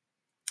filter.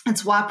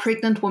 It's why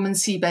pregnant women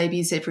see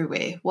babies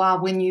everywhere. Why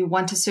when you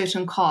want a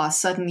certain car,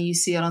 suddenly you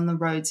see it on the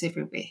roads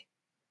everywhere.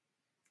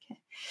 Okay.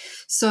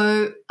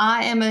 So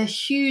I am a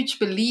huge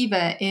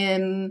believer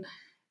in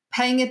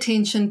paying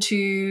attention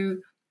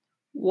to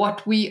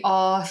what we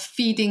are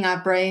feeding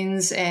our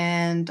brains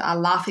and our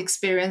life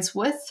experience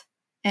with.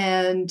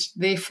 And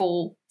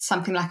therefore,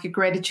 something like a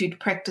gratitude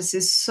practice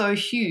is so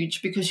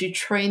huge, because you're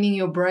training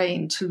your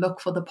brain to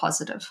look for the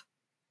positive.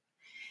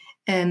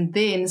 And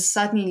then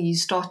suddenly you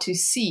start to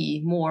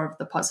see more of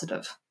the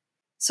positive.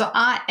 So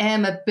I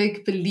am a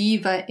big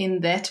believer in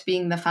that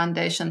being the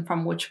foundation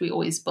from which we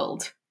always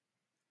build.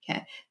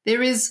 Okay.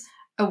 There is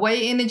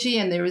away energy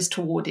and there is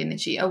toward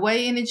energy.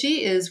 Away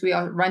energy is we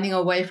are running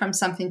away from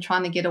something,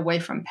 trying to get away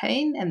from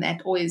pain. And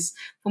that always,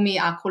 for me,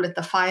 I call it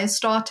the fire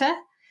starter,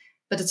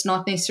 but it's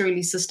not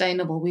necessarily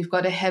sustainable. We've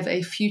got to have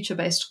a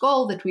future-based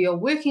goal that we are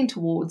working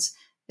towards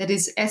that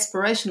is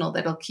aspirational,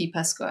 that'll keep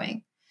us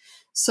going.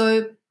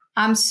 So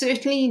I'm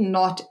certainly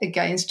not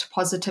against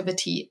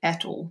positivity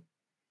at all.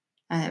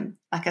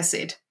 Like I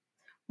said,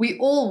 we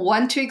all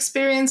want to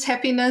experience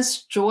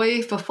happiness,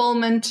 joy,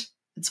 fulfillment.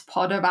 It's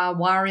part of our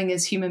wiring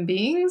as human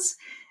beings.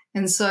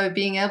 And so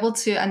being able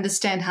to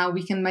understand how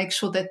we can make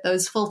sure that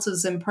those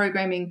filters and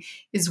programming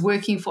is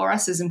working for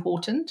us is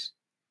important.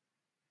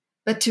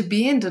 But to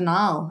be in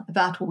denial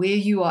about where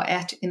you are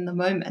at in the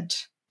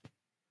moment,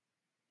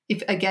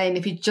 if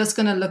you're just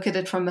going to look at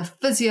it from a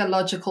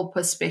physiological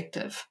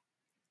perspective,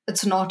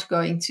 it's not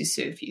going to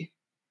serve you.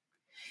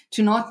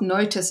 To not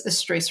notice a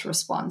stress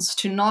response,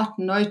 to not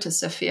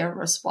notice a fear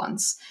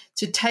response,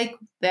 to take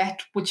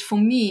that, which for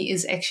me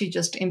is actually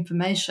just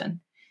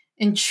information,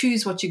 and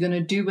choose what you're going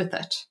to do with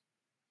it,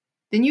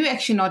 then you're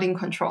actually not in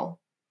control.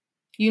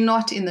 You're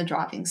not in the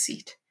driving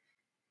seat.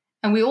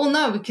 And we all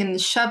know we can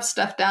shove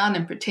stuff down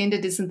and pretend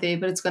it isn't there,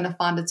 but it's going to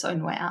find its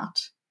own way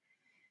out.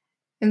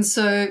 And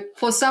so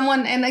for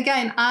someone, and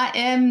again, I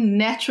am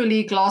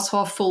naturally glass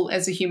half full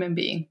as a human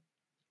being.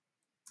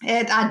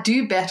 And I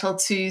do battle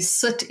to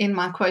sit in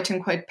my quote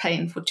unquote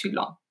pain for too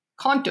long.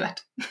 Can't do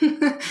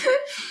it.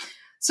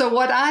 So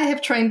what I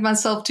have trained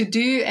myself to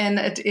do, and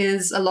it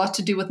is a lot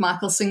to do with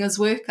Michael Singer's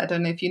work. I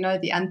don't know if you know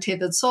The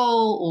Untethered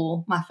Soul,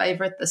 or my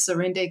favorite, The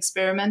Surrender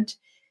Experiment,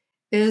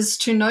 is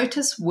to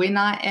notice when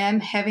I am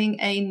having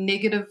a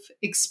negative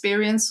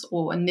experience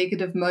or a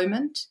negative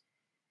moment,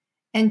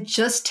 and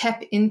just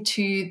tap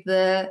into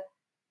the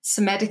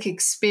somatic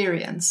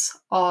experience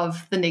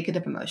of the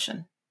negative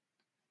emotion.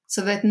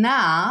 So that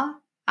now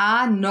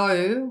I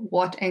know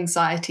what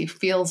anxiety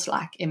feels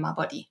like in my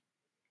body.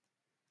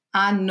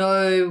 I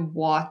know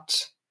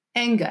what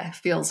anger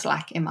feels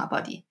like in my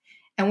body.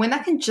 And when I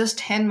can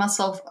just hand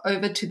myself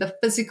over to the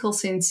physical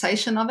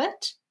sensation of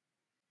it,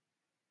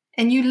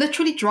 and you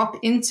literally drop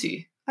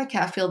into, okay,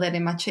 I feel that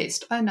in my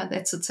chest. Oh, no,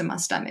 that sits in my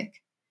stomach.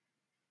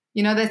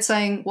 You know that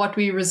saying, what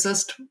we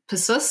resist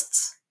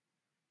persists?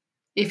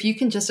 If you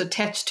can just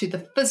attach to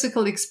the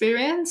physical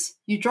experience,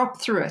 you drop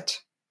through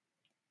it.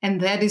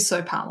 And that is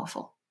so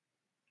powerful.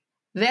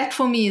 That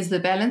for me is the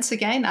balance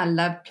again. I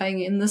love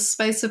playing in this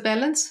space of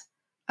balance,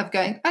 of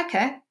going,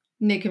 okay,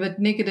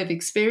 negative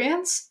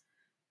experience,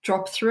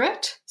 drop through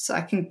it so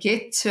I can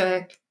get to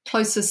a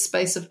closest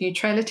space of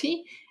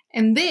neutrality.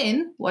 And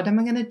then what am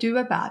I going to do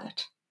about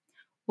it?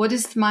 What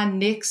is my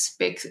next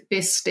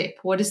best step?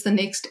 What is the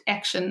next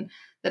action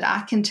that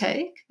I can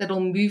take that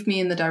will move me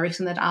in the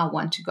direction that I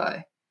want to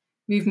go?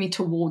 Move me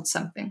towards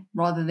something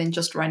rather than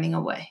just running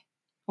away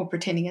or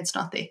pretending it's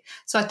not there.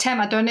 So Tam,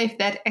 I don't know if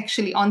that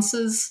actually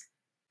answers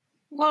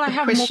I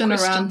have question more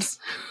around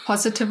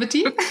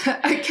positivity.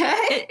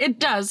 Okay. It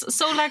does.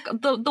 So like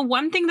the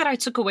one thing that I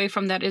took away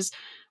from that is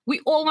we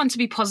all want to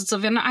be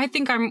positive, and I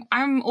think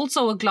I'm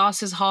also a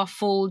glass is half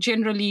full,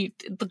 generally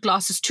the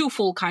glass is too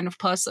full kind of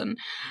person.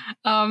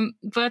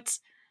 But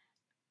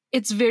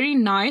it's very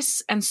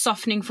nice and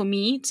softening for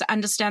me to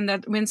understand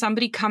that when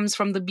somebody comes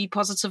from the Be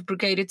Positive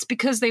Brigade, it's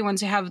because they want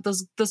to have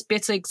this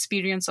better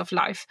experience of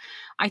life.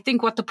 I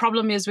think what the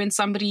problem is when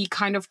somebody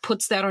kind of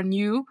puts that on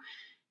you,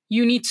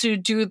 you need to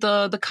do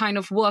the kind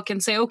of work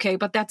and say, okay,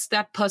 but that's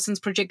that person's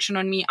projection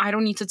on me. I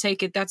don't need to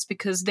take it. That's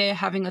because they're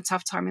having a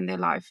tough time in their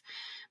life.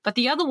 But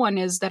the other one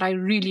is that I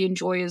really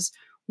enjoy is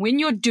when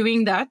you're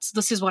doing that,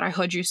 this is what I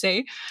heard you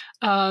say,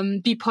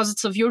 be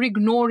positive. You're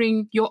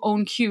ignoring your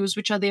own cues,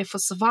 which are there for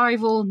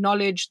survival,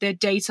 knowledge, their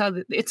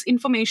data. It's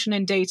information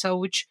and data,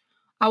 which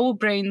our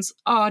brains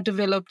are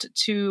developed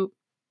to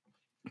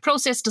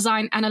process,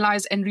 design,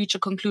 analyze, and reach a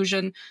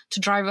conclusion to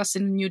drive us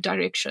in a new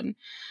direction.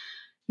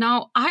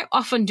 Now, I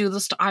often do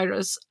this to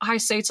Iris. I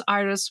say to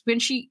Iris, when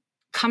she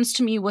comes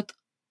to me with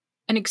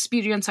an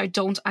experience I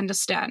don't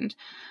understand,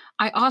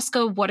 I ask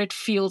her what it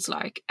feels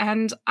like.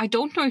 And I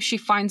don't know if she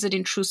finds it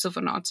intrusive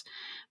or not.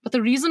 But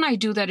the reason I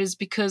do that is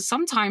because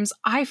sometimes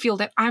I feel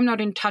that I'm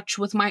not in touch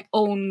with my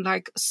own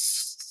like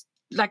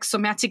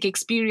somatic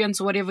experience,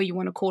 or whatever you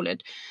want to call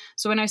it.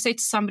 So when I say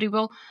to somebody,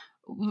 well,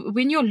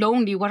 when you're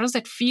lonely, what does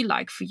that feel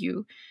like for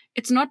you?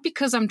 It's not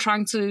because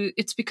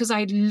it's because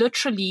I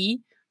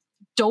literally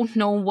don't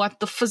know what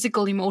the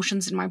physical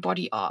emotions in my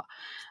body are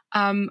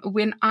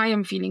when I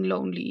am feeling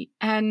lonely.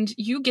 And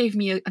you gave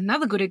me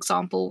another good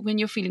example. When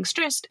you're feeling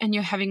stressed and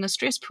you're having a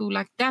stress poo,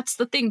 like that's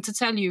the thing to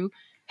tell you,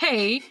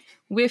 hey,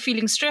 we're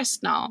feeling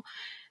stressed now.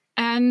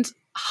 And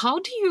how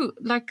do you,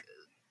 like,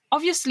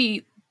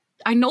 obviously,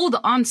 I know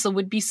the answer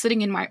would be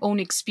sitting in my own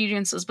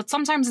experiences, but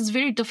sometimes it's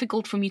very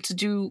difficult for me to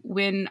do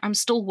when I'm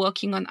still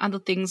working on other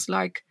things,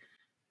 like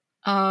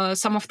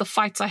some of the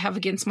fights I have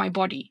against my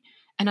body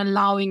and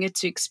allowing it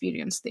to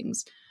experience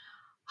things.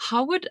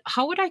 How would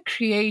I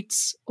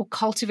create or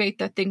cultivate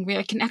that thing where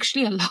I can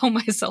actually allow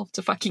myself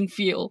to fucking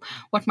feel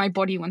what my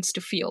body wants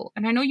to feel?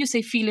 And I know you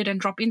say feel it and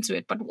drop into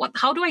it, but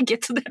how do I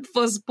get to that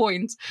first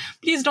point?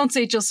 Please don't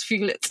say just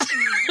feel it.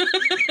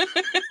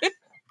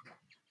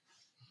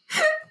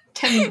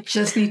 You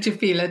just need to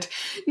feel it.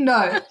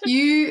 No,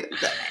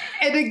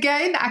 and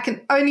again, I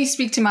can only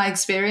speak to my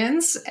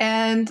experience.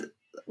 And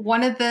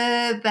one of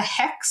the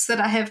hacks that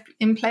I have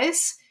in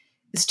place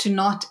is to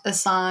not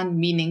assign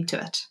meaning to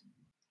it.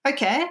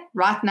 Okay,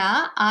 right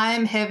now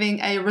I'm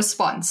having a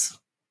response.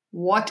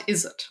 What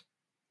is it?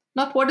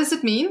 Not what does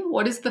it mean?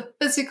 What is the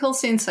physical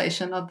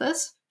sensation of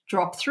this?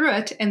 Drop through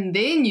it, and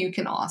then you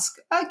can ask,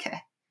 okay,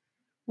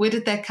 where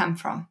did that come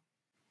from?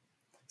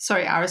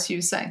 Sorry, Iris, you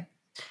were saying.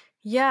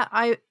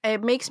 Yeah,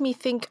 it makes me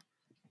think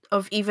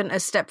of even a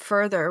step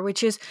further,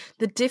 which is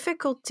the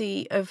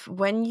difficulty of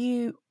when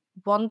you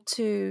want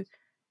to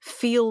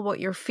feel what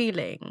you're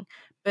feeling,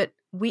 but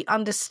we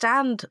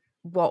understand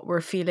what we're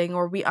feeling,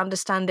 or we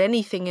understand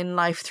anything in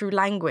life through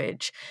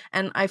language.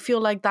 And I feel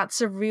like that's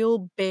a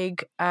real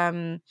big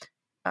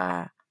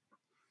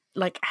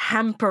like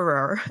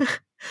hamperer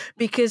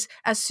because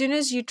as soon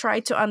as you try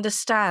to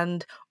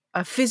understand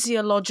a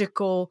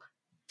physiological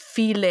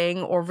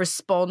feeling or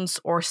response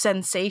or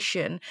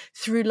sensation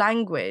through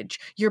language,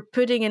 you're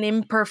putting an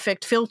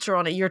imperfect filter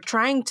on it. You're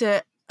trying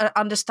to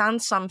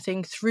understand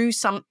something through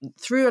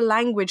a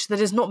language that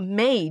is not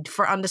made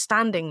for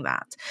understanding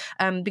that,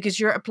 because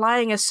you're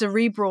applying a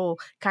cerebral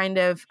kind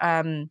of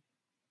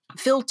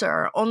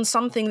filter on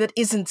something that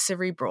isn't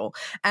cerebral.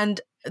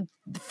 And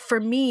for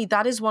me,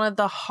 that is one of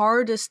the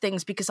hardest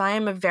things, because I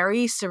am a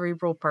very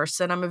cerebral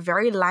person. I'm a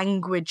very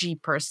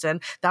languagey person.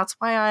 That's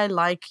why I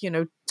like,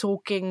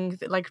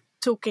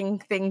 talking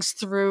things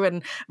through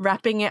and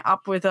wrapping it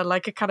up with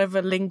a kind of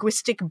a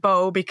linguistic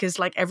bow, because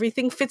like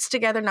everything fits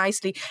together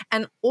nicely,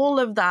 and all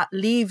of that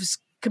leaves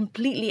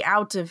completely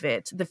out of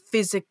it the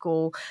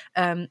physical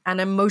and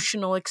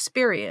emotional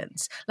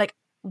experience. Like,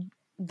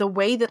 the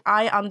way that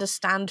I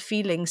understand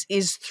feelings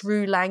is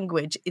through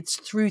language, it's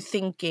through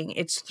thinking,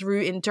 it's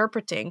through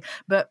interpreting,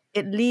 but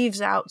it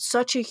leaves out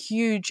such a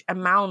huge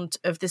amount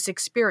of this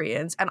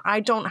experience. And I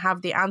don't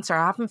have the answer.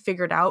 I haven't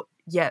figured out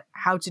yet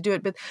how to do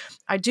it. But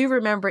I do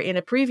remember in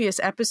a previous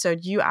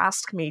episode, you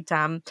asked me,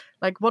 Tam,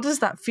 like, what does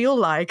that feel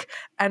like?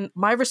 And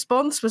my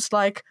response was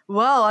like,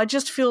 well, I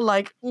just feel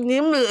like, like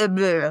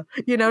the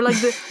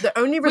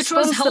only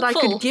response that I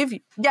could give you.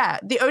 Yeah,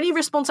 the only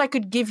response I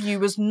could give you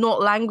was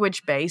not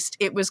language based.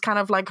 It was kind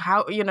of like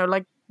how,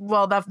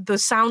 the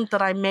sound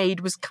that I made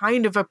was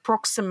kind of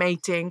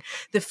approximating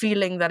the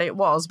feeling that it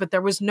was, but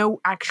there was no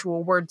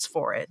actual words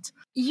for it.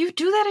 You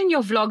do that in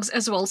your vlogs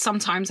as well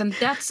sometimes, and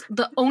that's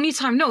the only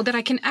time that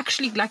I can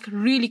actually like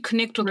really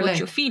connect with what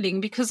you're feeling,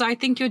 because I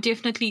think you're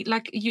definitely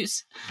like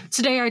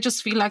today I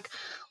just feel like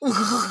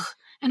ugh,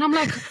 and I'm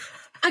like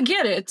I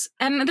get it,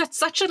 and that's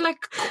such a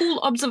like cool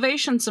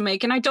observation to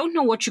make. And I don't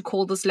know what you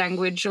call this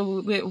language,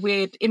 or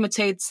where it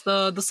imitates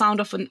the sound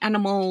of an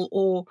animal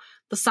or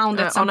the sound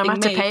that something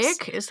onomatopoeic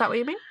makes. Is that what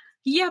you mean?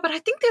 Yeah, but I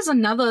think there's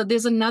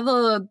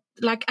another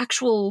like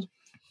actual.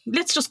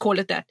 Let's just call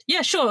it that.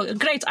 Yeah, sure.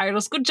 Great,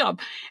 Iris. Good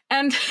job.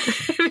 And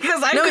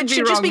because I could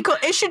be wrong.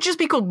 It should just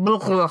be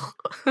called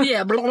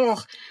yeah,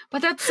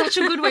 but that's such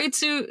a good way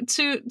to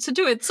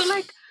do it. So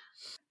like,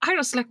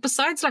 Iris, like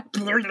besides like,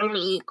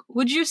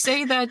 would you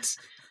say that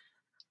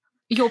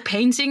your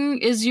painting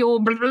is your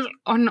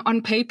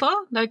on paper?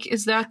 Like,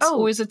 is that,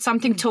 or is it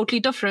something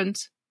totally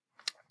different?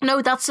 No,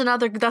 that's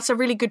a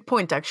really good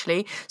point,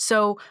 actually.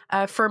 So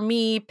for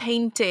me,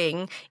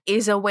 painting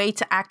is a way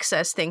to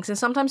access things. And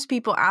sometimes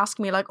people ask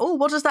me like, oh,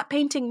 what does that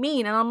painting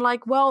mean? And I'm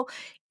like, well,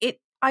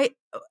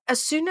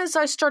 as soon as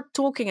I start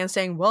talking and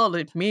saying, well,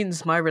 it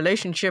means my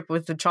relationship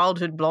with the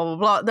childhood, blah,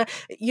 blah, blah,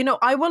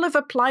 I will have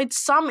applied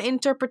some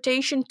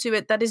interpretation to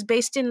it that is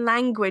based in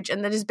language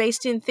and that is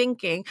based in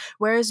thinking.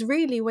 Whereas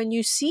really, when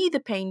you see the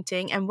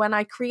painting, and when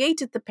I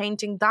created the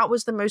painting, that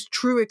was the most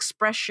true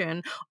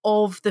expression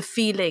of the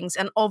feelings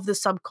and of the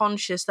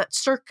subconscious that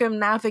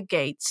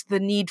circumnavigates the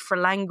need for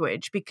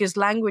language, because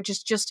language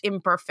is just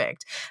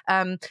imperfect.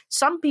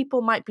 Some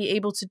people might be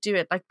able to do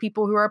it, like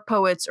people who are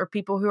poets or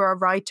people who are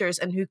writers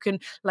and who can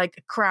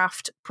like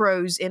craft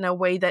prose in a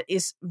way that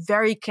is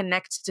very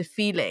connected to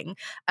feeling.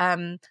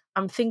 I'm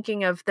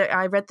thinking of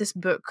I read this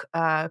book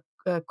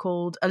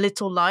called A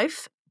Little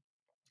Life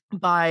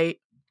by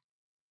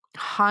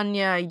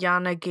Hanya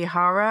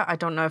Yanagihara. I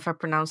don't know if I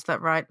pronounced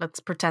that right.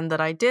 Let's pretend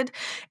that I did.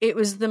 It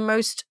was the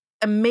most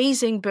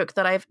amazing book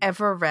that I've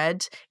ever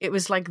read. It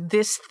was like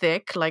this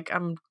thick, like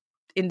I'm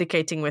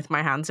indicating with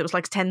my hands. It was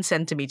like 10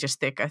 centimeters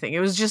thick, I think.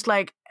 It was just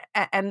like,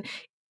 and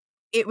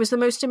it was the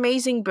most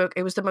amazing book.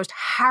 It was the most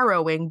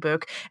harrowing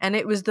book. And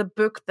it was the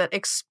book that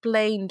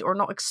explained, or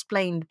not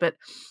explained, but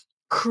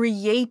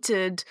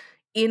created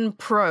in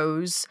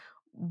prose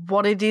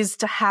what it is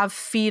to have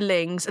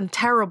feelings, and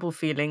terrible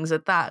feelings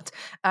at that.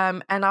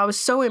 And I was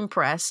so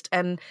impressed.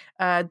 And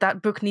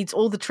that book needs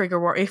all the trigger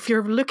warnings. If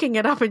you're looking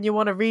it up and you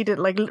want to read it,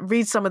 like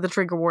read some of the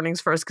trigger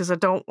warnings first, because I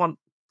don't want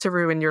to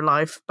ruin your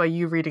life by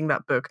you reading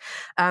that book.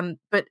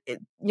 But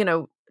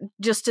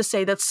just to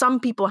say that some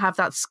people have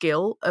that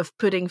skill of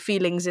putting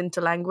feelings into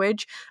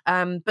language,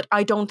 but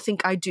I don't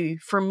think I do.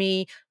 For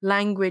me,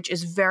 language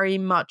is very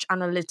much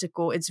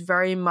analytical. It's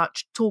very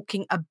much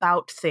talking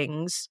about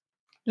things.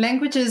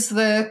 Language is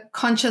the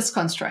conscious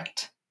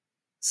construct.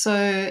 So,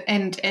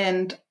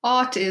 and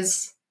art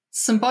is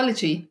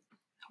symbology,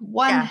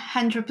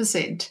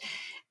 100%.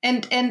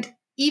 And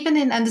even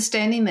in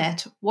understanding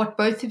that, what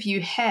both of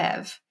you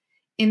have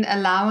in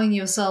allowing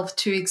yourself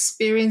to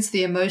experience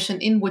the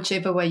emotion in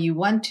whichever way you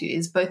want to,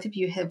 is both of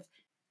you have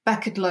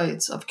bucket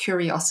loads of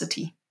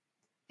curiosity.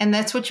 And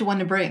that's what you want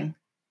to bring,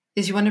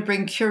 is you want to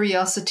bring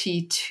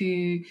curiosity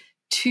to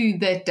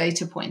that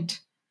data point.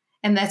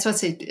 And that's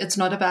what's it. It's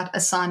not about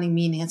assigning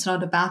meaning. It's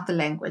not about the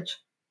language.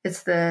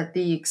 It's the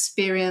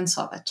experience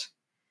of it.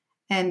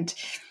 And,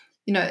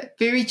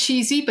 very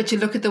cheesy, but you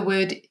look at the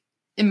word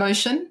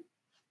emotion,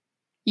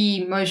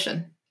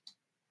 emotion.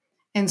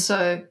 And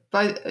so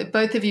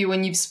both of you,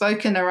 when you've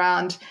spoken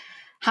around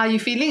how you're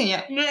feeling,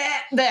 and you're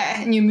there,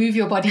 and you move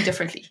your body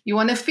differently. You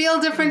want to feel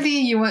differently,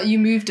 you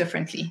move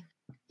differently.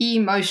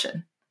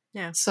 Emotion.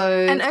 Yeah. So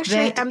and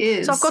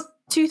actually, so I've got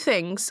two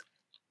things.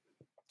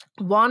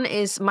 One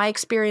is my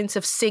experience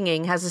of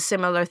singing has a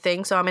similar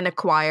thing. So I'm in a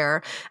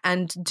choir,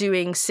 and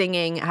doing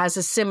singing has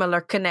a similar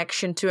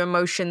connection to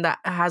emotion that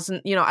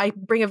hasn't, I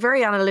bring a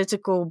very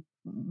analytical,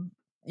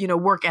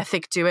 work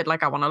ethic to it.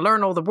 Like I want to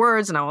learn all the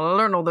words and I want to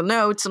learn all the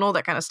notes and all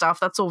that kind of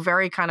stuff. That's all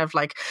very kind of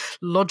like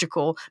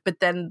logical. But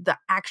then the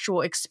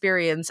actual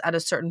experience at a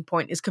certain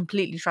point is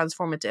completely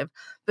transformative.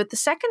 But the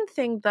second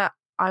thing that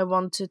I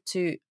wanted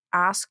to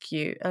ask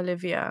you,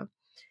 Olivia,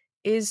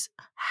 is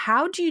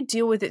how do you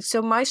deal with it?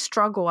 So my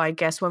struggle, I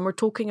guess, when we're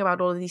talking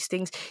about all of these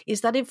things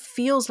is that it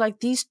feels like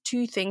these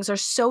two things are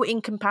so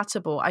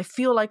incompatible. I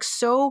feel like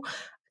so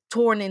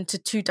torn into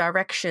two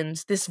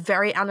directions, this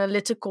very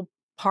analytical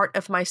part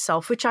of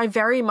myself, which I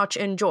very much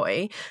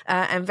enjoy,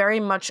 and very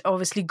much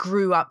obviously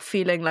grew up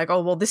feeling like,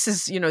 oh, well, this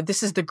is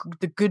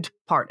the good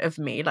part of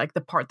me, like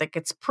the part that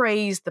gets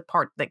praised, the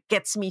part that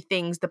gets me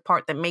things, the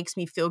part that makes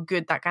me feel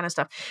good, that kind of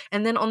stuff.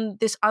 And then on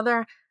this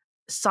other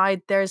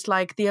side, there's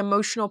like the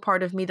emotional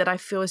part of me that I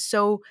feel is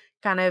so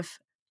kind of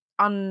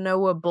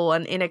unknowable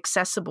and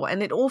inaccessible,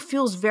 and it all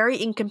feels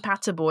very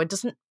incompatible.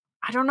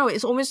 I don't know,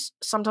 it's almost,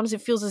 sometimes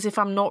it feels as if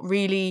I'm not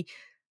really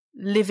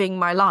living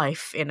my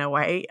life in a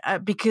way,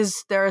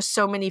 because there are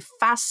so many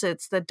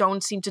facets that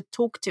don't seem to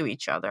talk to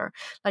each other.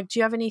 Like, do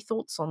you have any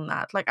thoughts on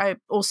that? Like, I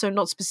also,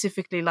 not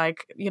specifically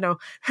like,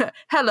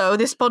 hello,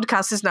 this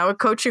podcast is now a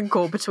coaching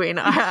call between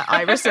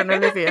Iris and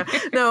Olivia.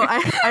 No,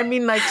 I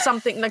mean like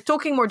something like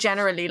talking more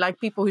generally, like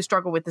people who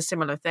struggle with a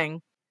similar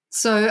thing.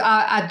 So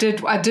I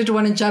did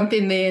want to jump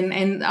in there,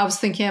 and I was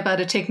thinking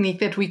about a technique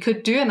that we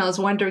could do, and I was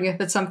wondering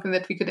if it's something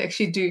that we could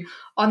actually do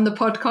on the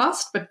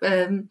podcast, but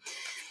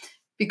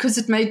because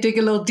it may dig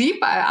a little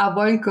deep, I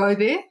won't go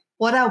there.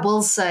 What I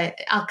will say,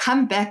 I'll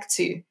come back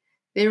to,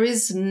 there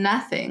is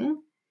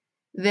nothing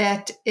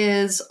that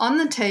is on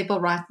the table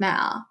right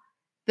now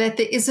that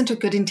there isn't a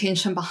good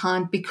intention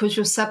behind, because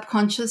your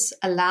subconscious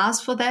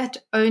allows for that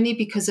only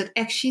because it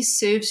actually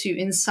serves you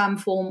in some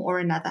form or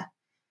another.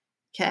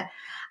 Okay.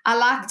 I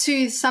like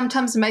to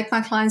sometimes make my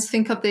clients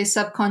think of their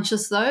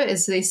subconscious, though,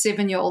 as their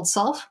 7-year-old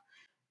self,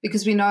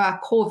 because we know our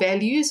core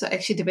values are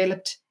actually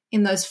developed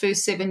in those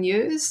first 7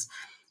 years.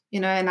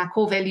 And our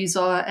core values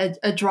are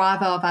a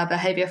driver of our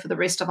behavior for the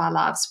rest of our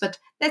lives. But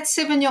that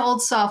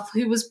 7-year-old self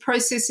who was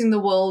processing the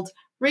world,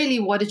 really,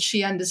 what did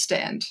she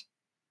understand?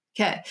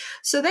 Okay,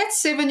 so that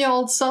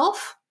 7-year-old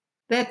self,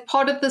 that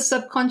part of the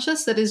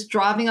subconscious that is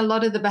driving a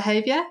lot of the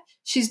behavior,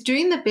 she's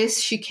doing the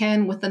best she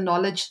can with the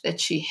knowledge that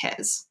she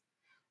has.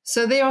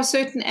 So there are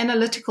certain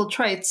analytical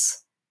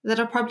traits that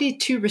are probably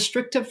too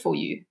restrictive for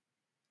you,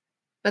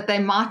 but they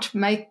might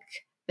make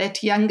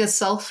that younger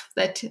self,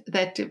 that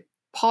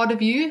part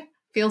of you,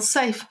 feel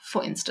safe,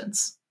 for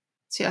instance.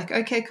 So you're like,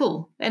 okay,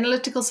 cool. The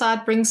analytical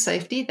side brings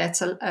safety.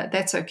 That's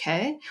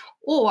okay.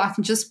 Or I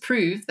can just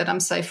prove that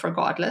I'm safe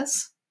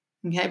regardless.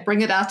 Okay,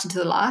 bring it out into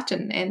the light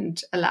and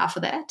allow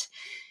for that.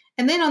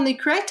 And then on the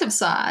creative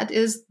side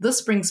is,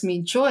 this brings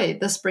me joy.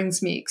 This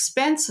brings me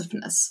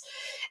expansiveness.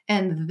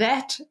 And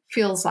that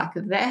feels like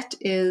that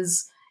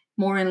is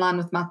more in line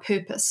with my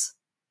purpose.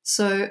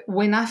 So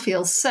when I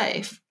feel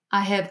safe,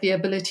 I have the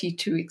ability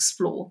to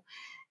explore.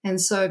 And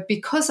so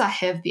because I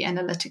have the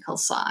analytical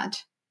side,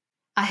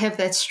 I have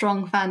that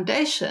strong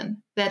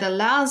foundation that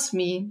allows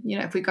me,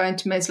 if we go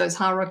into Maslow's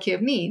hierarchy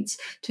of needs,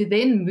 to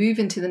then move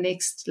into the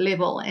next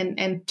level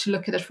and to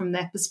look at it from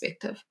that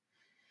perspective.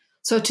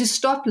 So to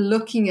stop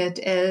looking at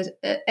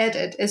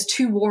it as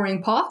two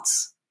warring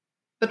parts,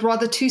 but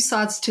rather two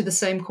sides to the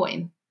same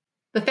coin.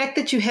 The fact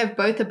that you have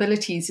both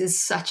abilities is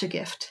such a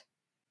gift.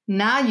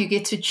 Now you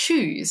get to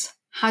choose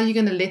how you're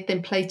going to let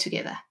them play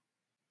together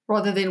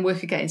rather than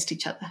work against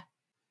each other.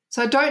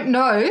 So I don't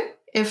know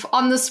if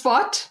on the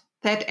spot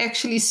that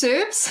actually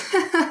serves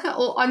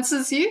or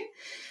answers you,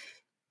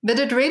 but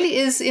it really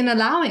is in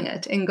allowing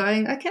it and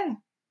going, okay,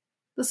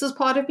 this is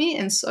part of me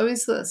and so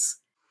is this.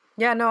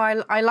 Yeah, no,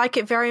 I like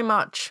it very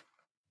much.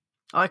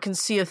 I can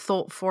see a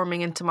thought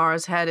forming in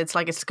Tamara's head. It's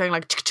like it's going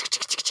like.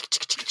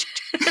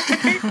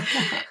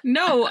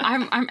 No,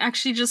 I'm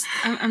actually just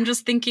I'm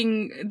just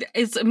thinking,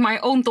 it's my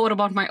own thought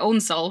about my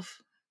own self.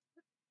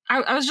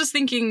 I was just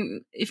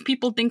thinking, if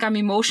people think I'm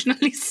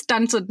emotionally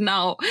stunted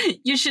now,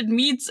 you should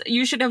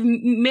have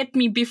met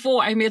me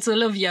before I met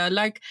Olivia.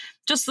 Like,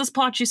 just this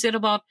part you said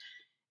about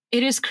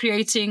it is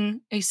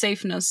creating a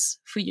safeness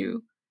for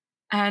you.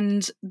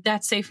 And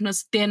that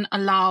safeness then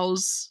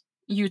allows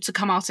you to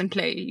come out and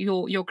play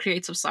your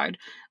creative side,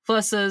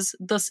 versus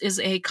this is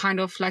a kind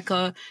of like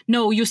a,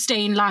 no, you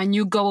stay in line,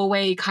 you go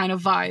away kind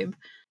of vibe.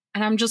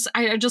 And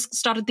I just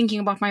started thinking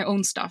about my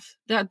own stuff.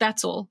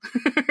 That's all.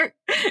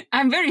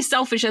 I'm very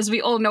selfish, as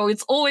we all know.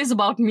 It's always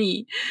about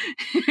me.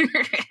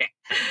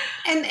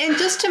 And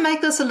just to make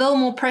this a little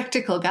more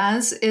practical,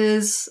 guys,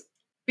 is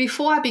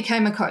before I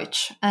became a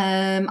coach,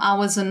 I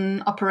was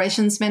in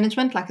operations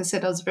management. Like I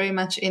said, I was very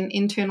much in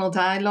internal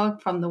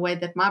dialogue from the way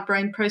that my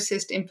brain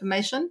processed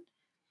information.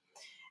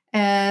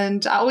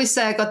 And I always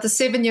say I got the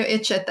 7-year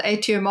itch at the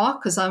 8-year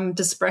mark because I'm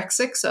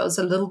dyspraxic, so I was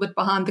a little bit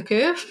behind the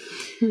curve.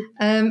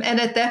 And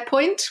at that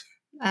point,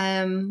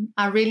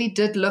 I really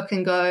did look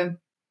and go,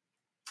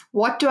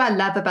 what do I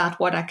love about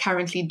what I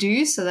currently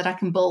do so that I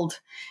can build?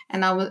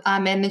 And I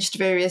managed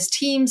various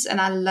teams,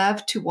 and I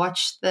love to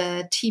watch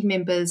the team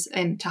members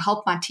and to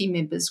help my team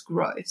members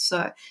grow.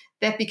 So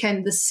that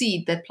became the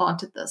seed that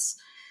planted this.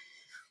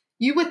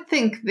 You would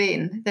think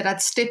then that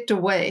I'd stepped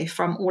away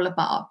from all of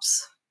my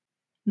ops.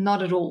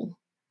 Not at all.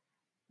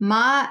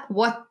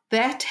 What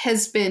that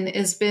has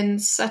been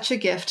such a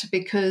gift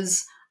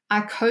because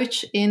I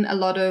coach in a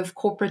lot of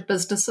corporate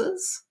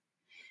businesses.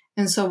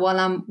 And so while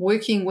I'm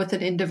working with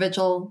an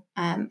individual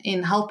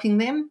in helping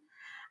them,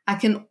 I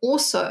can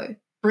also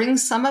bring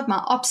some of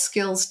my ops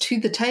skills to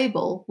the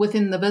table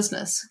within the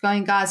business,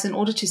 going, guys, in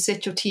order to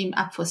set your team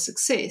up for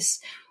success,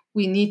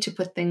 we need to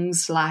put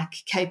things like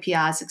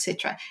KPIs,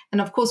 etc. And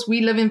of course,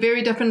 we live in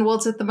very different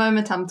worlds at the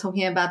moment. I'm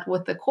talking about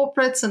with the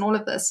corporates and all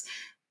of this.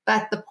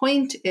 But the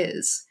point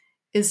is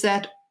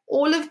that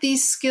all of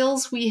these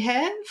skills we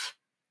have,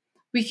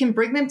 we can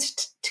bring them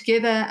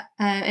together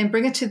and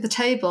bring it to the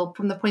table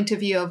from the point of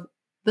view of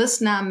this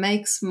now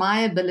makes my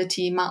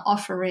ability, my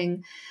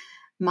offering,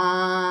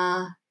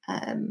 my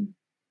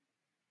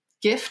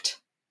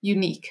gift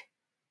unique.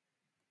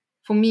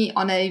 For me,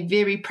 on a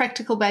very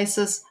practical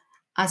basis,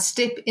 I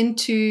step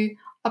into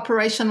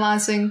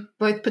operationalizing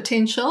both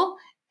potential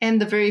and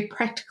the very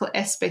practical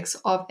aspects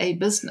of a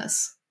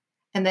business.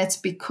 And that's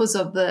because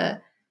of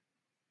the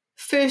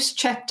first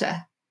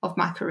chapter of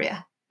my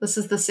career. This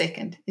is the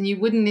second. And you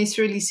wouldn't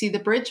necessarily see the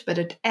bridge, but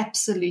it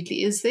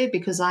absolutely is there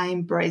because I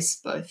embrace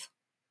both.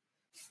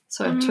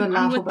 So to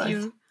allow for both.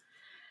 You.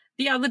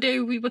 The other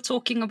day we were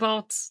talking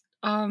about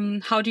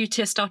how do you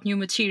test out new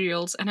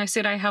materials? And I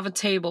said I have a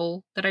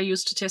table that I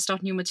use to test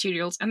out new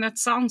materials. And that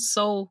sounds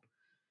so,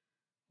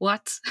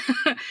 what?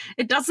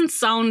 It doesn't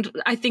sound,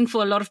 I think,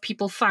 for a lot of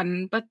people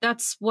fun, but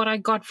that's what I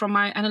got from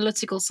my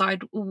analytical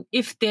side.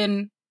 If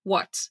then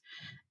what?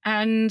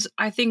 And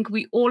I think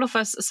all of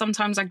us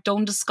sometimes like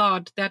don't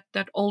discard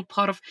that old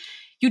part of,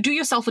 you do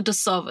yourself a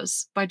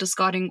disservice by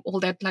discarding all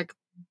that like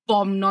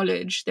bomb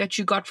knowledge that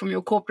you got from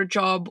your corporate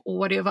job or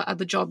whatever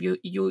other job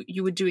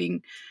you were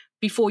doing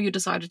before you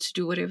decided to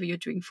do whatever you're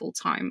doing full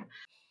time.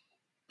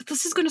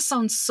 This is going to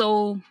sound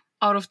so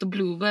out of the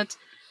blue, but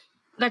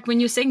like when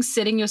you're saying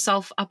setting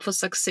yourself up for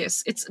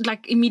success, it's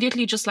like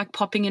immediately just like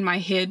popping in my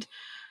head.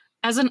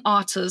 As an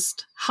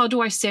artist, how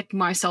do I set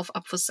myself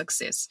up for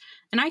success?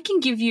 And I can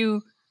give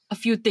you a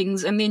few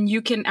things, and then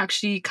you can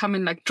actually come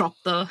and like drop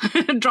the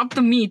drop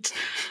the meat.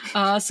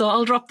 So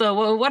I'll drop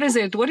what is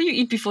it? What do you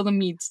eat before the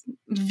meat?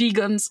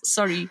 Vegans,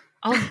 sorry.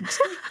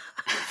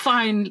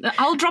 Fine.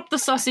 I'll drop the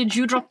sausage.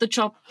 You drop the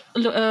chop.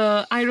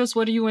 Iris,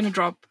 what do you want to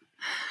drop?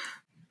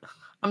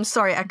 I'm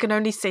sorry, I can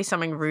only say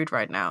something rude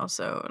right now.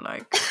 So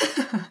like,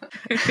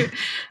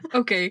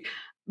 okay.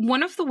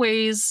 One of the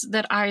ways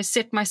that I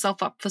set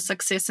myself up for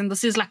success, and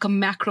this is like a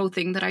macro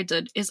thing that I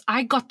did, is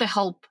I got the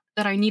help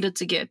that I needed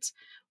to get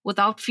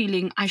without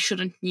feeling I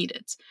shouldn't need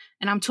it.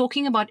 And I'm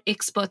talking about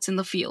experts in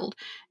the field.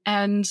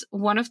 And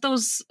one of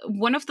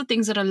the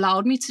things that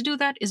allowed me to do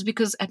that is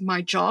because at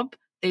my job,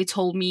 they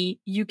told me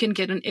you can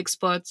get an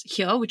expert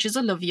here, which is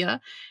Olivia.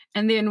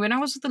 And then when I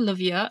was with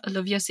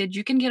Olivia said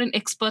you can get an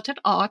expert at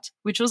art,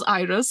 which was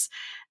Iris.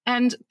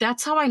 And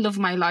that's how I live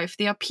my life.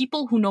 There are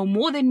people who know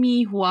more than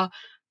me, who are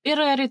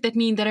better at it than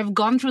me, that have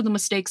gone through the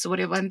mistakes or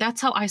whatever. And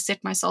that's how I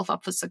set myself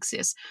up for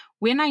success.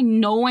 When I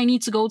know I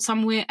need to go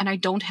somewhere and I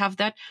don't have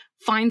that,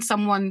 find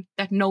someone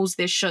that knows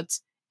their shit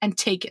and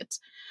take it.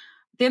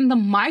 Then the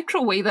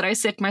micro way that I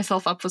set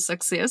myself up for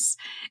success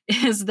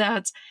is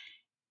that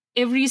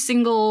every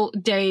single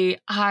day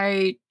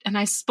I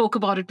spoke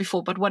about it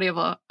before, but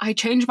whatever, I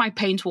change my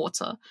paint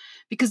water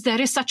because that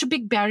is such a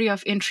big barrier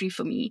of entry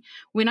for me.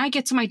 When I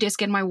get to my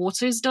desk and my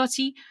water is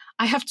dirty,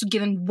 I have to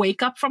get and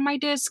wake up from my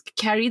desk,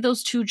 carry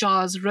those 2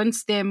 jars,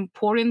 rinse them,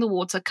 pour in the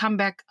water, come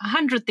back.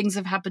 100 things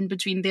have happened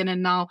between then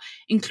and now,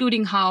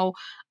 including how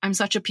I'm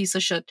such a piece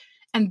of shit.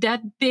 And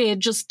that there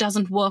just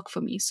doesn't work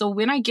for me. So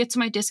when I get to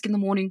my desk in the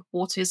morning,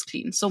 water is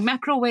clean. So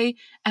macro way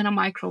and a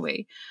micro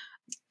way.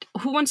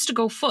 Who wants to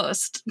go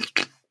first?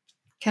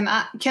 Can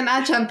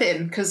I jump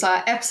in? Because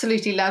I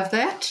absolutely love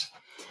that.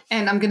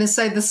 And I'm going to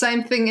say the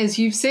same thing as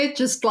you've said,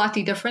 just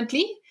slightly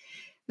differently.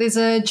 There's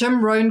a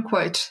Jim Rohn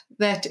quote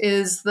that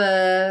is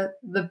the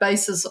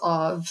basis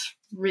of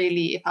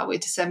really, if I were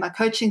to say, my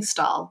coaching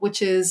style,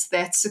 which is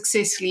that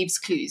success leaves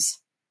clues.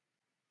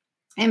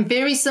 And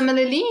very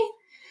similarly,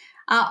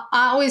 I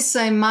always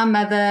say my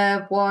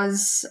mother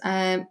was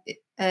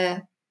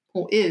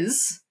or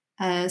is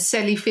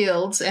Sally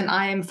Fields, and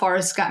I am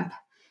Forrest Gump.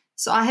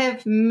 So I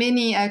have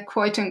many a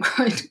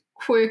quote-unquote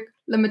quirk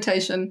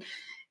limitation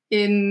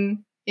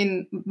in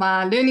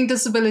my learning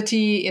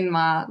disability, in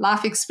my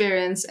life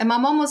experience. And my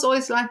mom was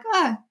always like,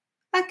 oh,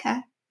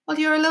 okay, Well,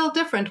 you're a little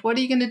different. What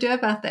are you going to do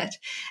about that?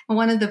 And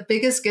one of the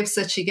biggest gifts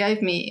that she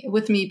gave me,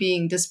 with me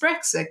being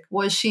dyspraxic,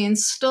 was she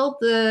instilled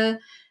the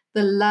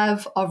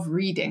love of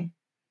reading.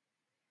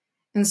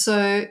 And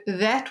so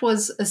that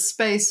was a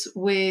space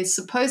where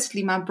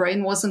supposedly my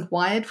brain wasn't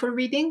wired for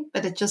reading,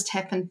 but it just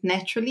happened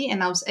naturally.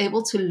 And I was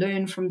able to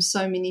learn from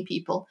so many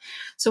people.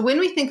 So when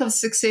we think of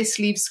success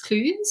leaves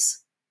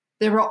clues,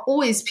 there are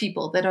always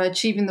people that are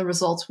achieving the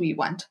results we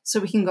want. So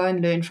we can go and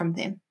learn from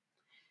them.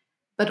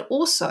 But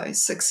also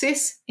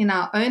success in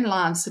our own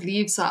lives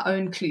leaves our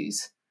own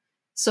clues.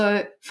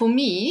 So for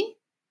me,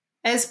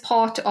 as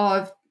part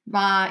of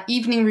my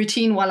evening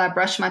routine while I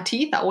brush my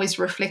teeth, I always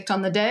reflect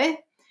on the day.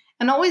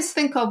 And always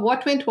think of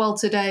what went well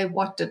today,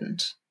 what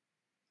didn't.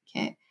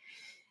 Okay.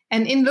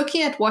 And in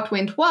looking at what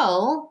went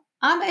well,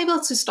 I'm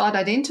able to start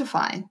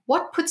identifying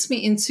what puts me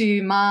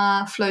into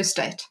my flow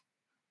state,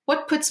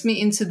 what puts me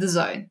into the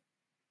zone.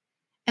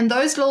 And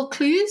those little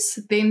clues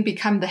then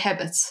become the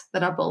habits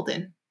that I build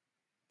in.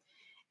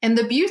 And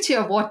the beauty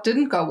of what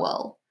didn't go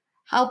well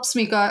helps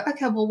me go,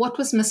 okay, well, what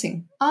was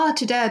missing?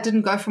 Today I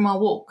didn't go for my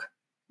walk.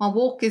 My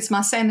walk is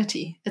my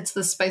sanity. It's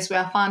the space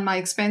where I find my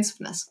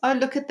expansiveness. Oh,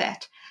 look at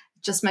that.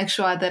 Just make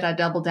sure that I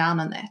double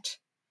down on that.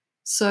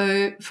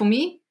 So for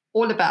me,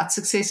 all about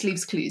success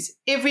leaves clues.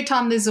 Every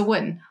time there's a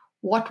win,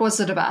 what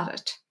was it about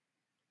it?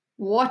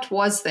 What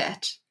was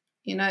that?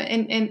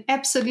 And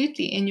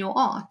absolutely in your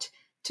art.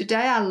 Today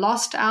I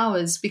lost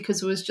hours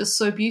because it was just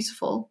so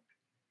beautiful.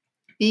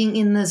 Being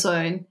in the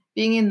zone,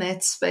 being in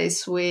that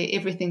space where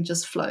everything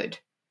just flowed.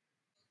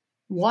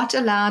 What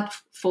allowed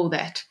for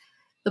that?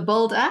 The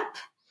build up,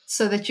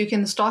 so that you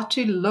can start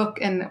to look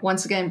and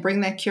once again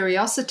bring that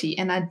curiosity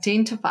and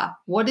identify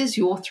what is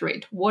your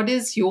thread, what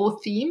is your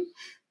theme,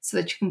 so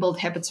that you can build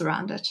habits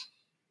around it.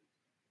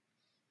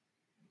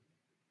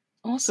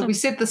 Awesome. So we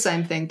said the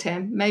same thing,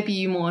 Tam. Maybe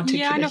you more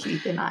articulately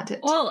than I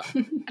did. Well,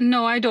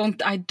 no, I don't.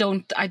 I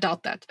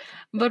doubt that.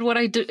 But what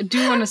I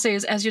do want to say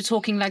is, as you're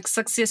talking, like,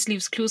 success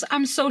leaves clues,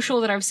 I'm so sure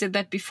that I've said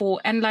that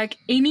before. And like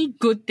any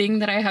good thing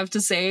that I have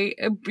to say,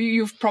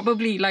 you've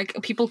probably, like,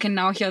 people can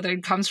now hear that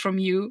it comes from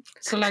you.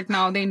 So like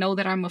now they know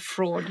that I'm a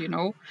fraud,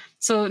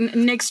 So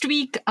next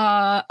week,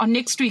 on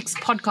next week's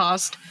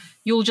podcast,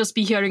 you'll just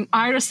be hearing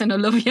Iris and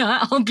Olivia.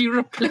 I'll be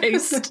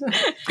replaced.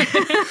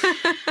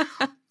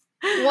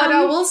 What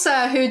I will say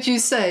I heard you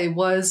say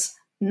was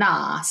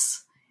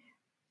nice,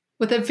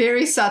 with a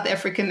very South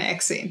African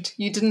accent.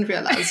 You didn't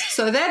realize.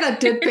 So that I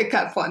did pick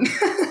up on.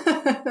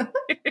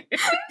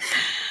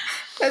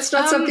 That's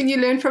not something you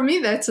learned from me.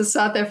 That's a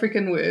South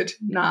African word.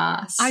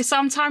 Nice. I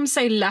sometimes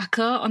say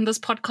lekker on this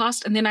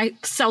podcast, and then I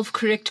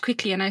self-correct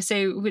quickly and I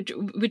say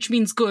which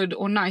means good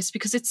or nice,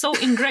 because it's so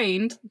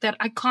ingrained that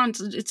I can't.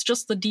 It's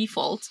just the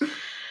default.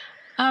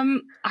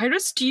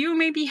 Iris, do you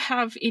maybe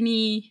have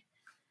any...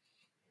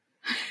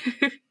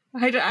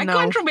 I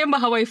can't remember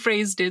how I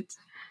phrased it.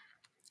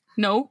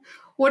 No?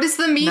 What is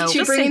the meat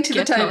you bring to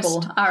the table,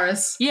 lost.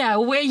 Iris? Yeah,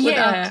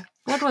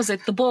 what was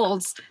it? The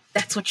balls.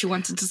 That's what you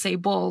wanted to say,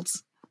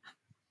 balls.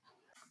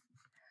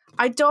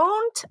 I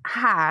don't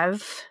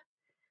have...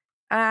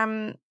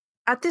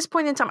 at this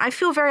point in time, I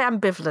feel very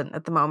ambivalent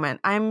at the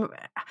moment. I'm...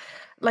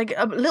 Like,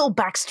 a little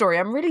backstory,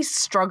 I'm really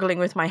struggling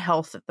with my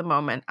health at the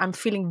moment. I'm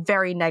feeling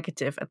very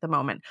negative at the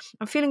moment.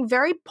 I'm feeling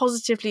very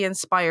positively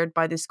inspired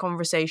by this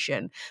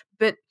conversation.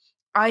 But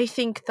I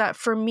think that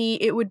for me,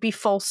 it would be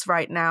false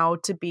right now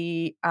to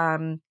be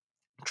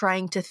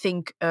trying to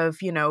think of,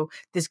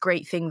 this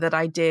great thing that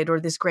I did or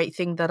this great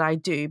thing that I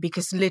do,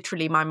 because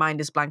literally my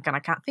mind is blank and I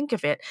can't think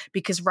of it,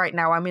 because right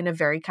now I'm in a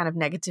very kind of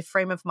negative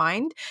frame of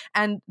mind.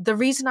 And the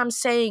reason I'm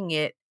saying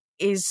it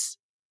is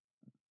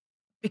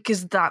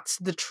because that's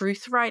the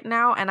truth right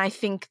now. And I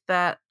think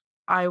that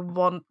I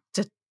want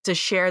to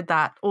share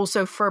that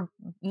also, for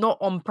not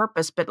on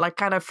purpose, but like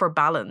kind of for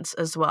balance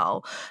as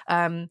well.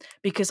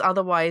 Because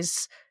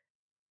otherwise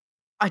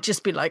I'd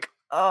just be like,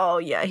 oh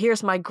yeah,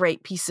 here's my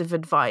great piece of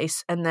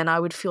advice. And then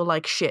I would feel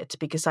like shit,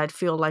 because I'd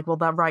feel like, well,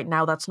 that right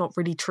now, that's not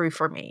really true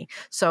for me.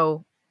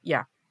 So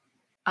yeah.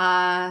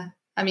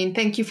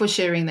 Thank you for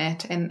sharing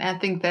that. And I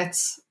think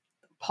that's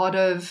part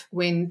of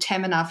when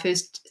Tam and I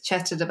first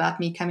chatted about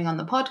me coming on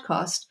the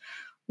podcast,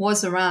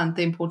 was around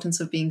the importance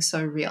of being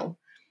so real.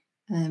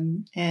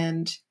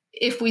 And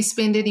if we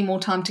spend any more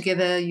time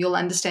together, you'll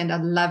understand I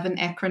love an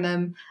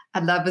acronym. I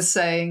love a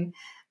saying.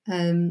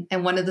 And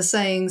one of the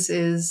sayings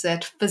is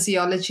that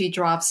physiology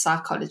drives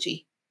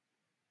psychology.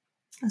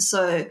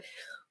 So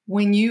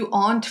when you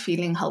aren't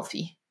feeling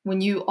healthy,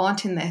 when you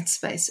aren't in that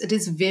space, it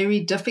is very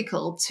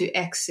difficult to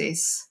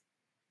access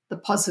the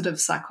positive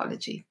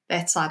psychology,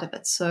 that side of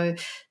it. So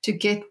to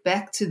get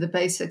back to the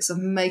basics of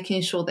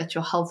making sure that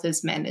your health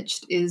is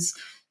managed is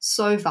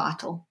so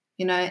vital,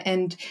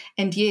 and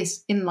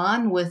yes, in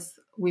line with,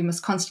 we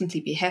must constantly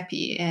be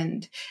happy.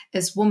 And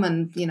as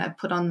women,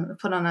 put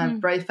on a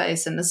brave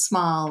face and a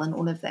smile and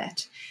all of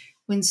that,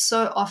 when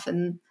so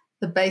often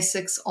the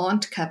basics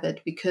aren't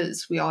covered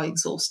because we are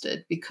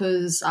exhausted,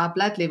 because our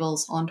blood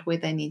levels aren't where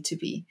they need to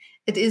be.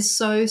 It is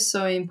so,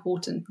 so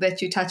important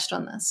that you touched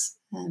on this.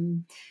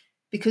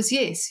 Because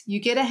yes, you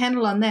get a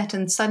handle on that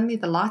and suddenly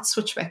the lights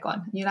switch back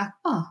on. And you're like,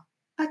 oh,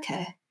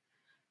 okay,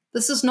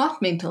 this is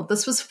not mental.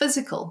 This was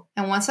physical.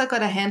 And once I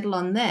got a handle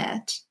on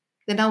that,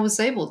 then I was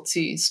able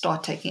to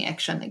start taking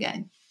action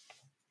again.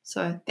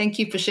 So thank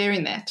you for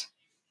sharing that.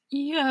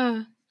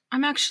 Yeah,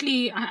 I'm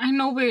actually, I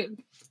know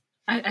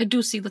I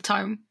do see the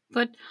time,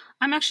 but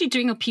I'm actually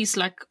doing a piece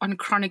like on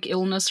chronic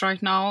illness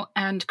right now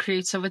and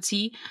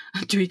creativity.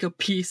 I'm doing a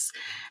piece.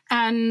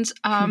 And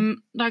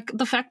like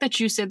the fact that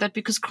you said that,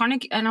 because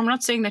chronic, and I'm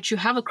not saying that you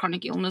have a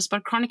chronic illness,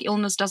 but chronic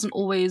illness doesn't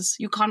always,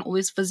 you can't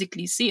always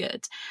physically see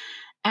it.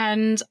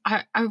 And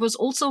I was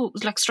also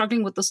like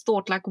struggling with this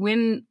thought, like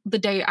when the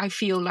day I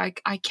feel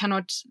like I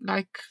cannot,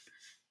 like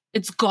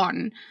it's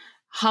gone,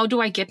 how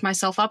do I get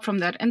myself up from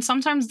that? And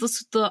sometimes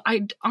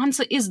the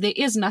answer is there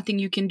is nothing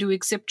you can do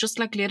except just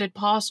like let it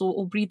pass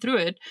or breathe through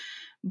it.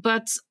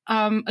 But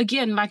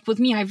again, like with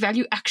me, I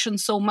value action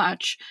so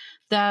much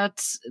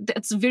that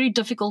it's very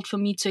difficult for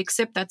me to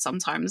accept that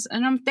sometimes.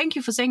 And thank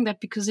you for saying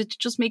that, because it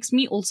just makes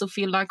me also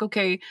feel like,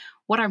 okay,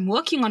 what I'm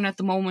working on at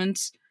the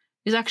moment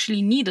is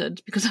actually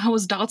needed, because I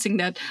was doubting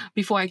that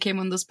before I came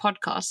on this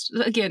podcast.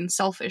 Again,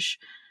 selfish.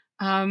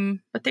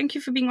 But thank you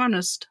for being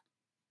honest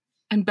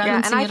and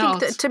balancing it out. And I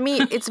think that to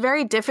me it's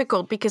very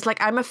difficult because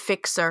like I'm a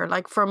fixer,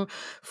 like from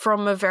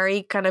a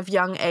very kind of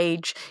young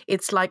age.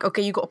 It's like,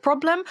 okay, you got a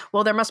problem,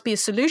 well there must be a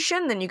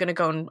solution, then you're going to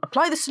go and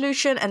apply the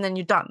solution and then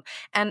you're done.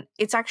 And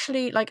it's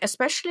actually like,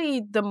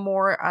 especially the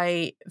more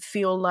I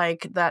feel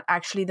like that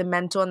actually the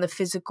mental and the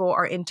physical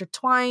are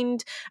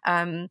intertwined,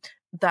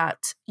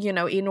 that, you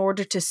know, in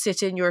order to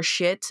sit in your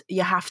shit,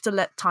 you have to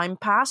let time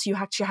pass. You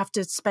actually have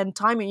to spend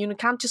time, and you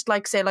can't just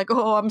like say like,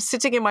 oh, I'm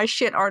sitting in my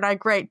shit, aren't I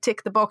great,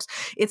 tick the box.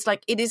 It's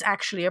like, it is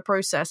actually a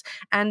process.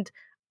 And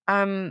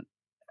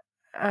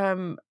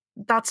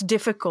that's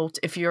difficult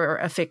if you're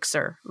a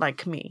fixer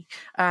like me,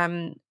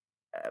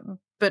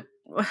 but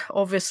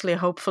obviously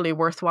hopefully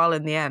worthwhile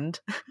in the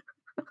end.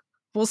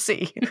 We'll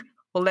see.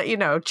 We'll let you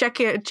know. Check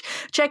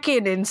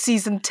in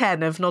season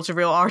 10 of Not a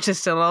Real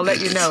Artist, and I'll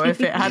let you know if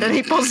it had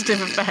any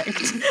positive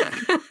effect.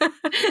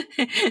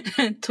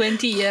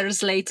 20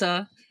 years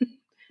later.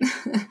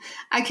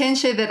 I can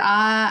share that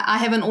I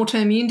have an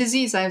autoimmune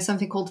disease. I have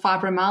something called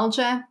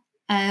fibromyalgia,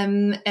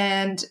 and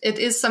it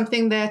is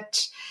something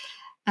that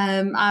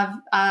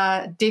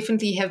I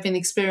definitely have been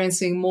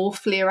experiencing more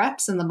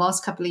flare-ups in the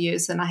last couple of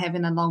years than I have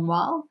in a long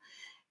while.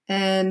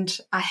 And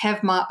I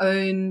have my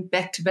own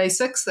back to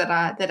basics that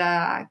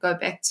I go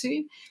back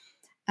to.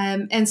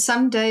 And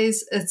some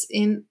days it's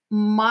in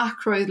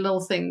micro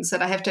little things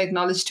that I have to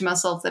acknowledge to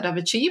myself that I've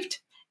achieved,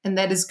 and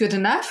that is good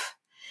enough.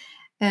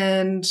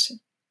 And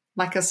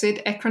like I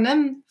said,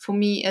 acronym, for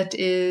me it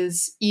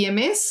is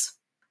EMS,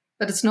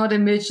 but it's not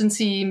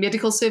emergency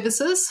medical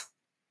services.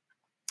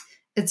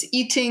 It's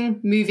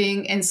eating,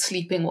 moving, and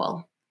sleeping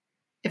well.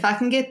 If I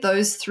can get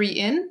those three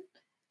in,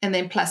 and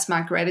then plus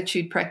my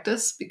gratitude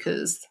practice,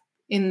 because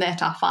in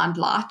that I find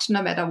light,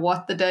 no matter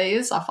what the day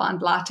is, I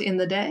find light in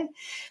the day.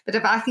 But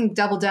if I can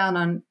double down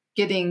on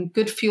getting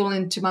good fuel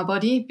into my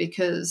body,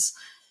 because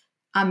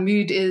our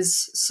mood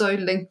is so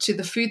linked to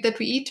the food that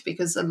we eat,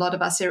 because a lot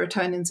of our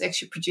serotonin is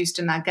actually produced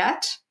in our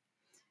gut.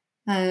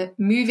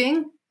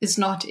 Moving is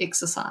not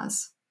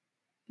exercise.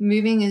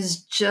 Moving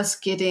is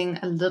just getting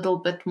a little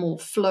bit more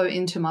flow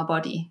into my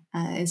body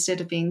instead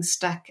of being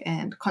stuck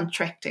and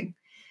contracting.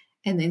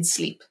 And then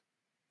sleep.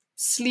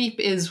 Sleep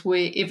is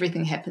where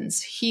everything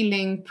happens.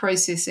 Healing,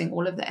 processing,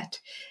 all of that.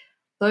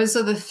 Those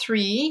are the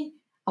three,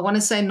 I want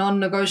to say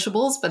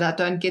non-negotiables, but I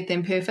don't get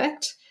them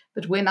perfect.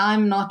 But when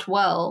I'm not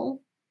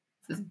well,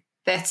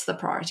 that's the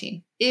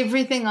priority.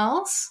 Everything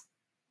else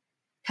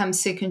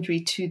comes secondary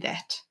to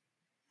that.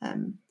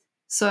 And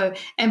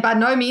by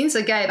no means,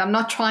 again, I'm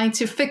not trying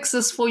to fix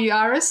this for you,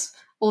 Iris,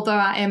 although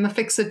I am a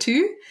fixer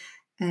too.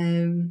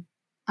 I'm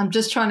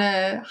just trying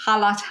to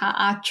highlight how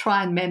I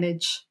try and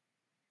manage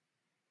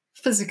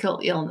physical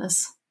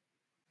illness.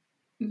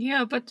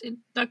 Yeah, but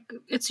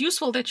it's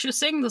useful that you're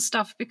saying this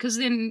stuff, because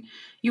then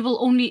you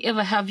will only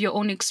ever have your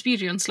own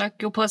experience,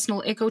 like your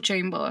personal echo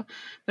chamber.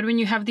 But when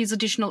you have these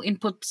additional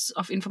inputs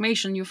of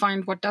information, you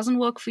find what doesn't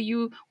work for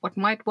you, what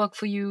might work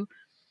for you,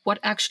 what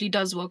actually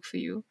does work for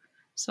you.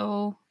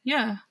 So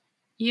yeah,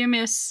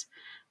 EMS,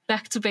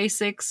 back to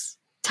basics,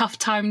 tough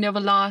time never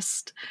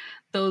last,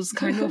 those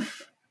kind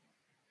of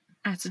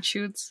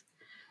attitudes.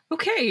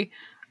 Okay,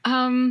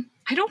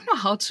 I don't know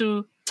how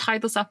to tie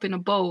this up in a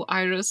bow,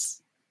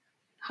 Iris.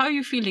 How are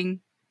you feeling?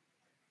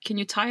 Can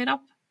you tie it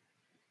up?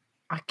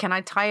 Can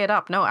I tie it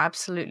up? No,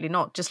 absolutely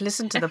not. Just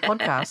listen to the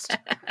podcast.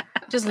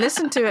 Just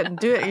listen to it and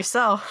do it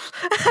yourself.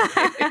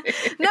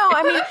 No,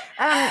 I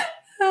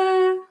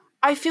mean,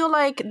 I feel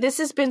like this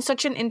has been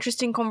such an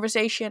interesting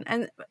conversation.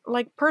 And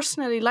like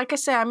personally, like I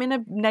say, I'm in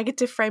a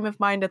negative frame of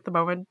mind at the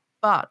moment,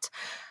 but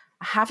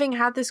having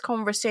had this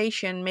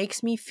conversation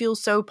makes me feel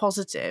so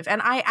positive.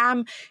 And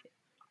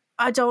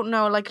I don't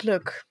know, like,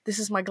 look, this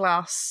is my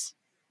glass.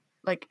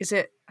 Like, is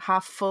it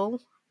half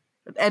full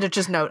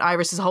Editor's note,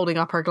 Iris is holding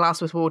up her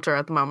glass with water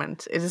at the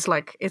moment. It is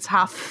like, it's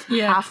half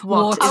what?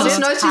 Water. I was Is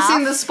it noticing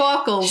half? the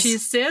sparkles. She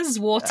says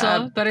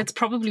water, but it's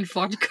probably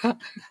vodka.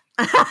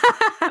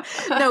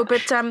 No,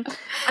 but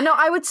no,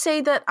 I would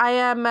say that I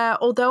am,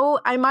 although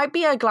I might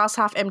be a glass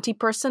half empty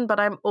person, but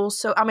I'm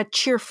a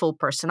cheerful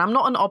person. I'm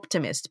not an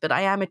optimist, but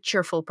I am a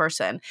cheerful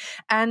person.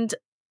 And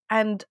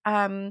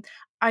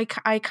I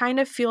kind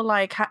of feel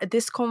like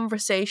this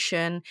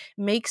conversation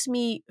makes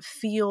me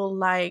feel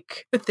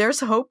like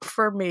there's hope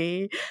for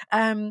me,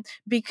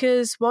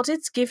 because what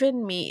it's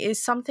given me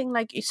is something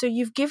like, so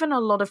you've given a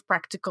lot of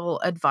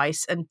practical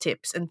advice and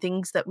tips and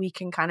things that we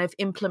can kind of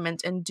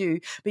implement and do,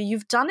 but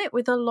you've done it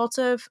with a lot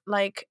of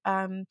like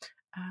kind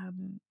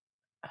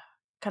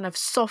of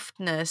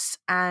softness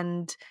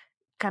and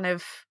kind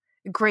of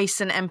grace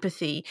and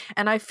empathy.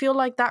 And I feel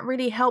like that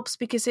really helps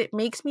because it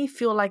makes me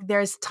feel like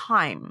there's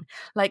time.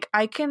 Like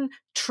I can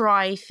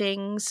try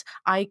things,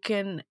 I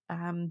can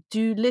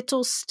do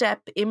little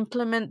step,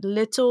 implement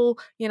little,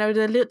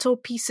 the little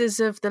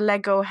pieces of the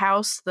Lego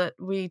house that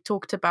we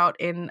talked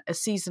about in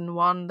season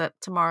 1 that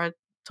Tamara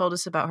told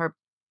us about, her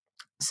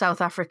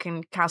South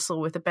African castle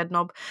with a bed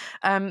knob.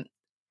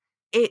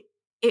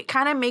 It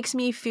kind of makes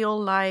me feel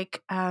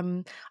like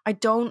I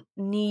don't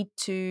need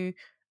to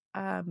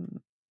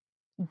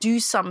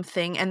do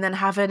something and then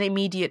have an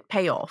immediate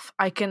payoff.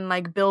 I can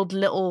like build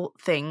little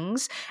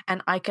things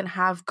and I can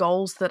have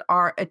goals that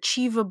are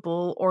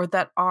achievable or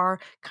that are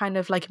kind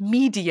of like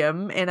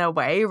medium in a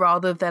way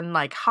rather than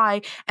like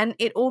high. And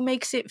it all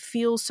makes it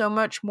feel so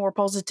much more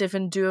positive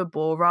and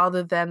doable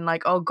rather than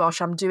like, oh gosh,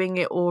 I'm doing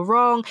it all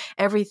wrong.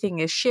 Everything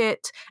is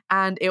shit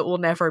and it will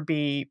never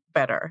be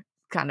better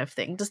kind of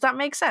thing. Does that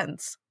make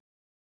sense?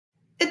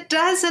 It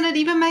does, and it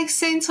even makes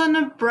sense on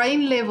a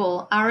brain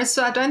level, Iris.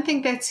 So I don't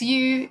think that's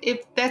you. If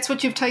that's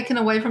what you've taken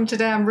away from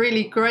today, I'm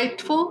really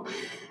grateful.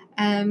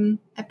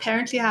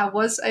 Apparently, I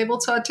was able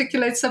to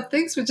articulate some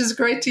things, which is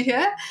great to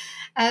hear.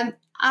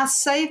 I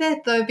say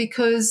that, though,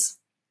 because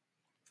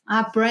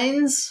our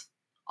brains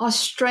are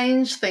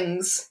strange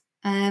things.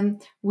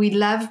 We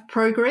love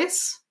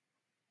progress,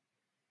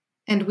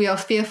 and we are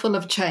fearful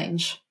of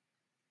change.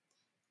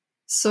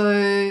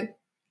 So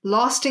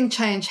lasting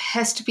change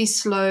has to be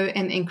slow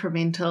and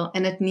incremental,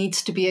 and it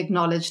needs to be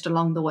acknowledged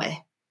along the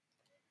way.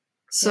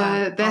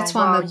 So that's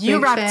why I'm a big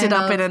You wrapped fan it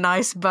up of... in a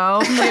nice bow.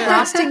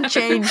 Lasting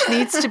change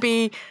needs to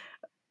be...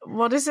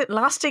 What is it?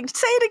 Lasting...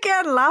 Say it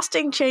again.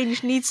 Lasting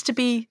change needs to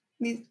be...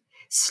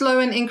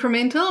 slow and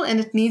incremental, and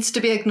it needs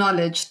to be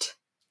acknowledged.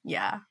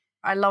 Yeah,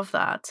 I love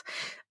that.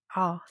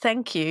 Oh,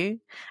 thank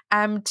you.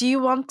 Do you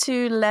want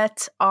to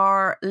let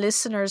our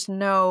listeners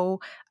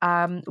know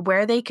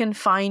where they can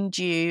find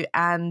you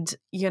and,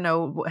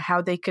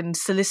 how they can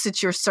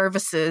solicit your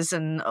services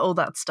and all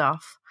that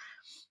stuff?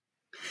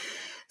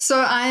 So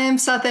I am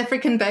South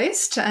African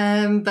based,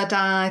 but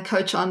I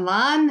coach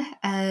online.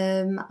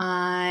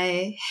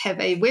 I have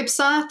a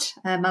website.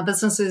 My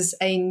business is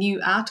A New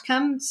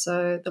Outcome.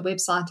 So the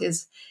website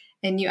is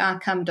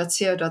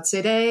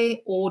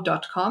anewoutcome.co.za or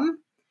 .com.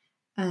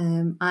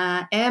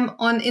 I am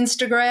on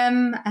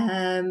Instagram.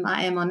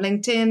 I am on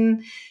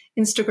LinkedIn.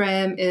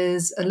 Instagram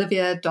is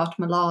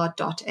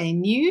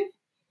olivia.millar.anu.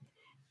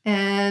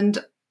 And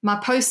my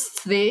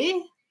posts there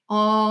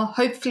are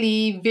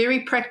hopefully very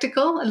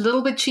practical, a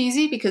little bit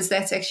cheesy because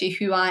that's actually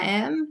who I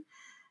am.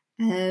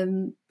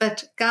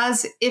 But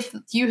guys, if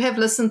you have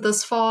listened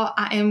this far,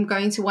 I am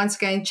going to once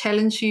again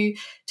challenge you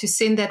to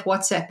send that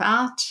WhatsApp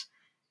out.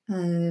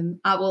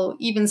 I will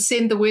even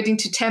send the wording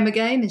to Tam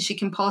again and she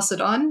can pass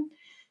it on.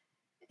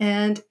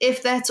 And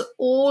if that's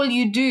all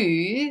you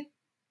do,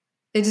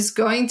 it is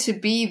going to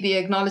be the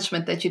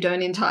acknowledgement that you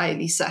don't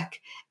entirely suck.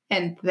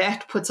 And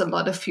that puts a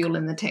lot of fuel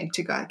in the tank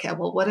to go, okay,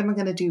 well, what am I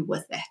going to do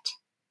with that?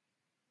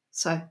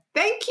 So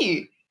thank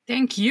you.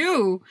 Thank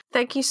you.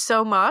 Thank you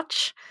so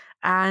much.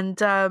 And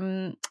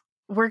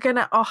we're going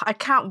to, I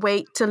can't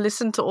wait to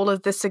listen to all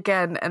of this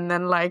again and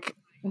then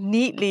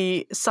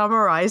neatly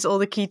summarize all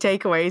the key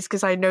takeaways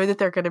because I know that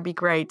they're going to be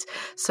great.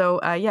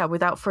 So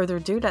without further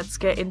ado, let's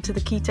get into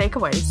the key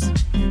takeaways.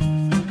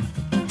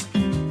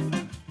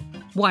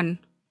 1.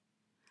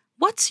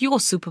 What's your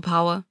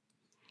superpower?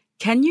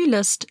 Can you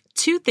list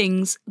 2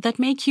 things that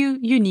make you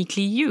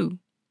uniquely you?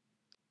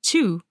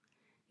 2.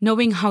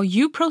 Knowing how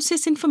you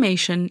process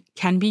information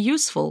can be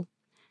useful.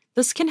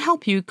 This can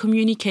help you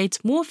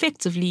communicate more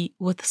effectively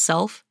with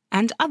self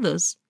and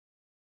others.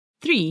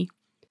 3.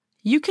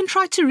 You can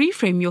try to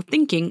reframe your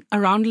thinking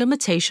around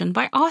limitation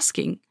by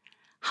asking,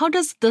 how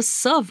does this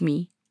serve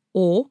me?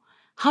 Or,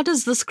 how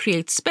does this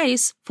create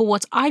space for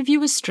what I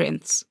view as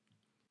strengths?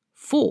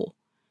 4.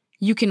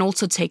 You can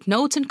also take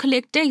note and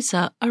collect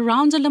data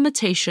around a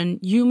limitation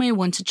you may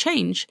want to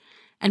change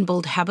and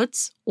build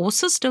habits or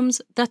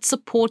systems that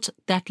support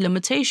that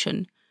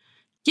limitation.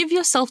 Give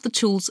yourself the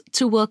tools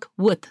to work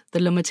with the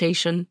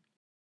limitation.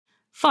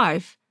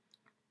 5.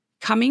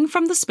 Coming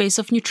from the space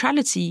of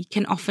neutrality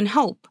can often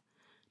help.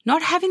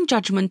 Not having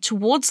judgment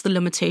towards the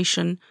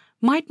limitation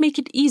might make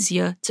it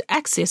easier to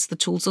access the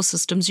tools or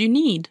systems you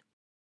need.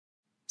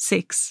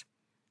 6.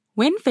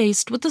 When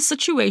faced with a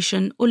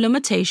situation or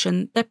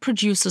limitation that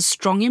produces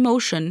strong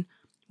emotion,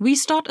 we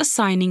start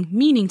assigning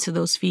meaning to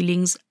those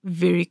feelings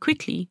very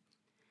quickly.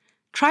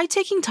 Try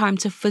taking time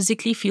to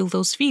physically feel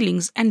those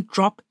feelings and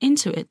drop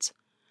into it.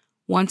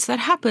 Once that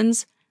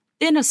happens,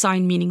 then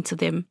assign meaning to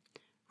them.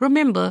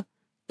 Remember,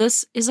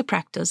 this is a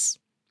practice.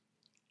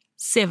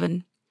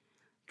 7.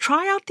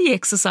 Try out the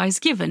exercise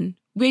given,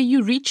 where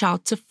you reach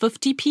out to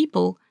 50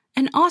 people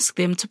and ask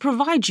them to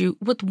provide you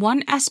with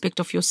one aspect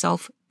of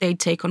yourself they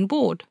take on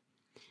board.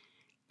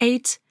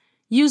 8.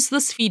 Use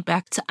this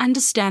feedback to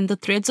understand the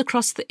threads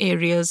across the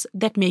areas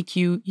that make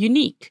you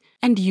unique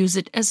and use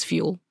it as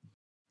fuel.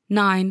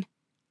 9.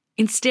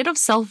 Instead of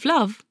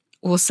self-love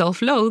or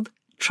self-loathe,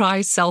 try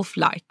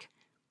self-like.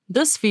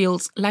 This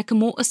feels like a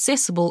more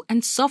accessible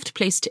and soft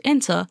place to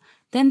enter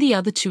than the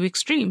other two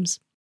extremes.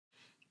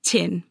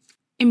 10.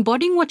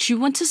 Embodying what you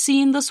want to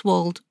see in this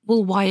world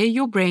will wire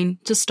your brain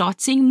to start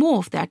seeing more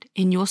of that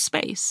in your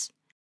space.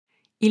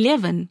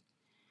 11.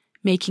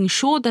 Making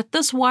sure that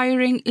this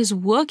wiring is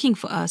working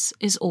for us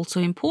is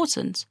also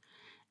important.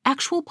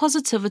 Actual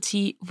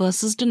positivity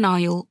versus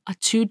denial are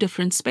two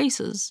different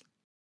spaces.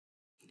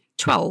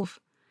 12.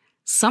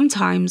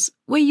 Sometimes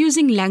we're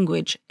using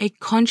language, a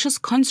conscious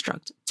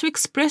construct, to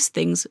express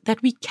things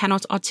that we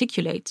cannot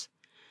articulate.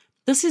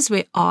 This is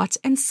where art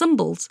and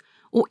symbols,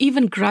 or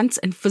even grunts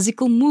and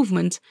physical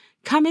movement,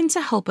 come in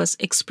to help us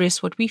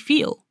express what we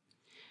feel.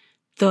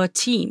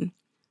 13.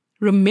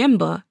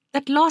 Remember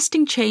that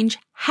lasting change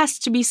has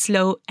to be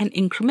slow and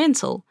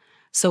incremental,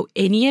 so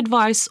any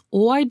advice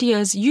or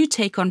ideas you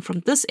take on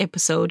from this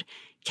episode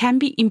can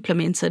be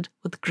implemented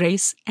with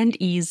grace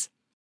and ease.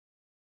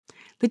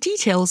 The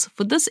details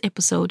for this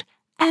episode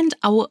and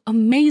our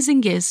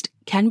amazing guest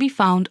can be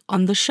found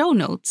on the show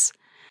notes.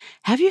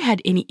 Have you had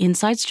any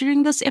insights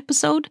during this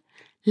episode?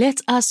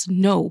 Let us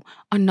know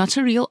on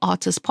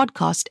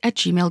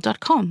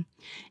notarealartistpodcast@gmail.com.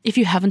 If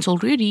you haven't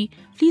already,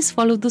 please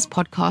follow this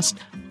podcast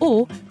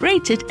or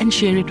rate it and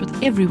share it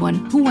with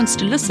everyone who wants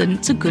to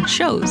listen to good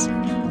shows.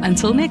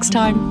 Until next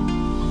time.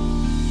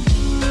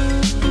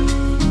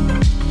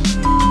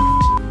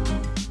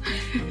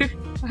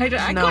 I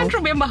can't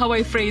remember how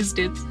I phrased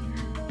it.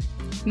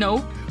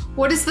 No?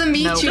 What is the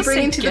meat you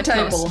bring to the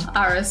table,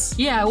 Iris?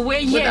 Yeah,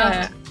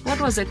 what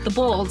was it? The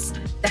balls.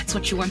 That's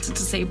what you wanted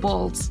to say,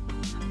 balls.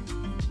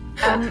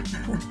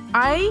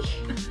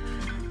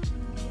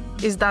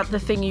 Is that the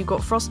thing you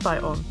got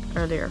frostbite on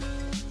earlier?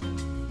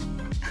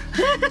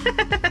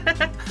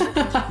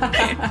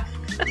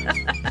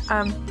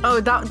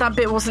 That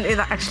bit wasn't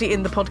actually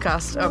in the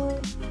podcast. Oh.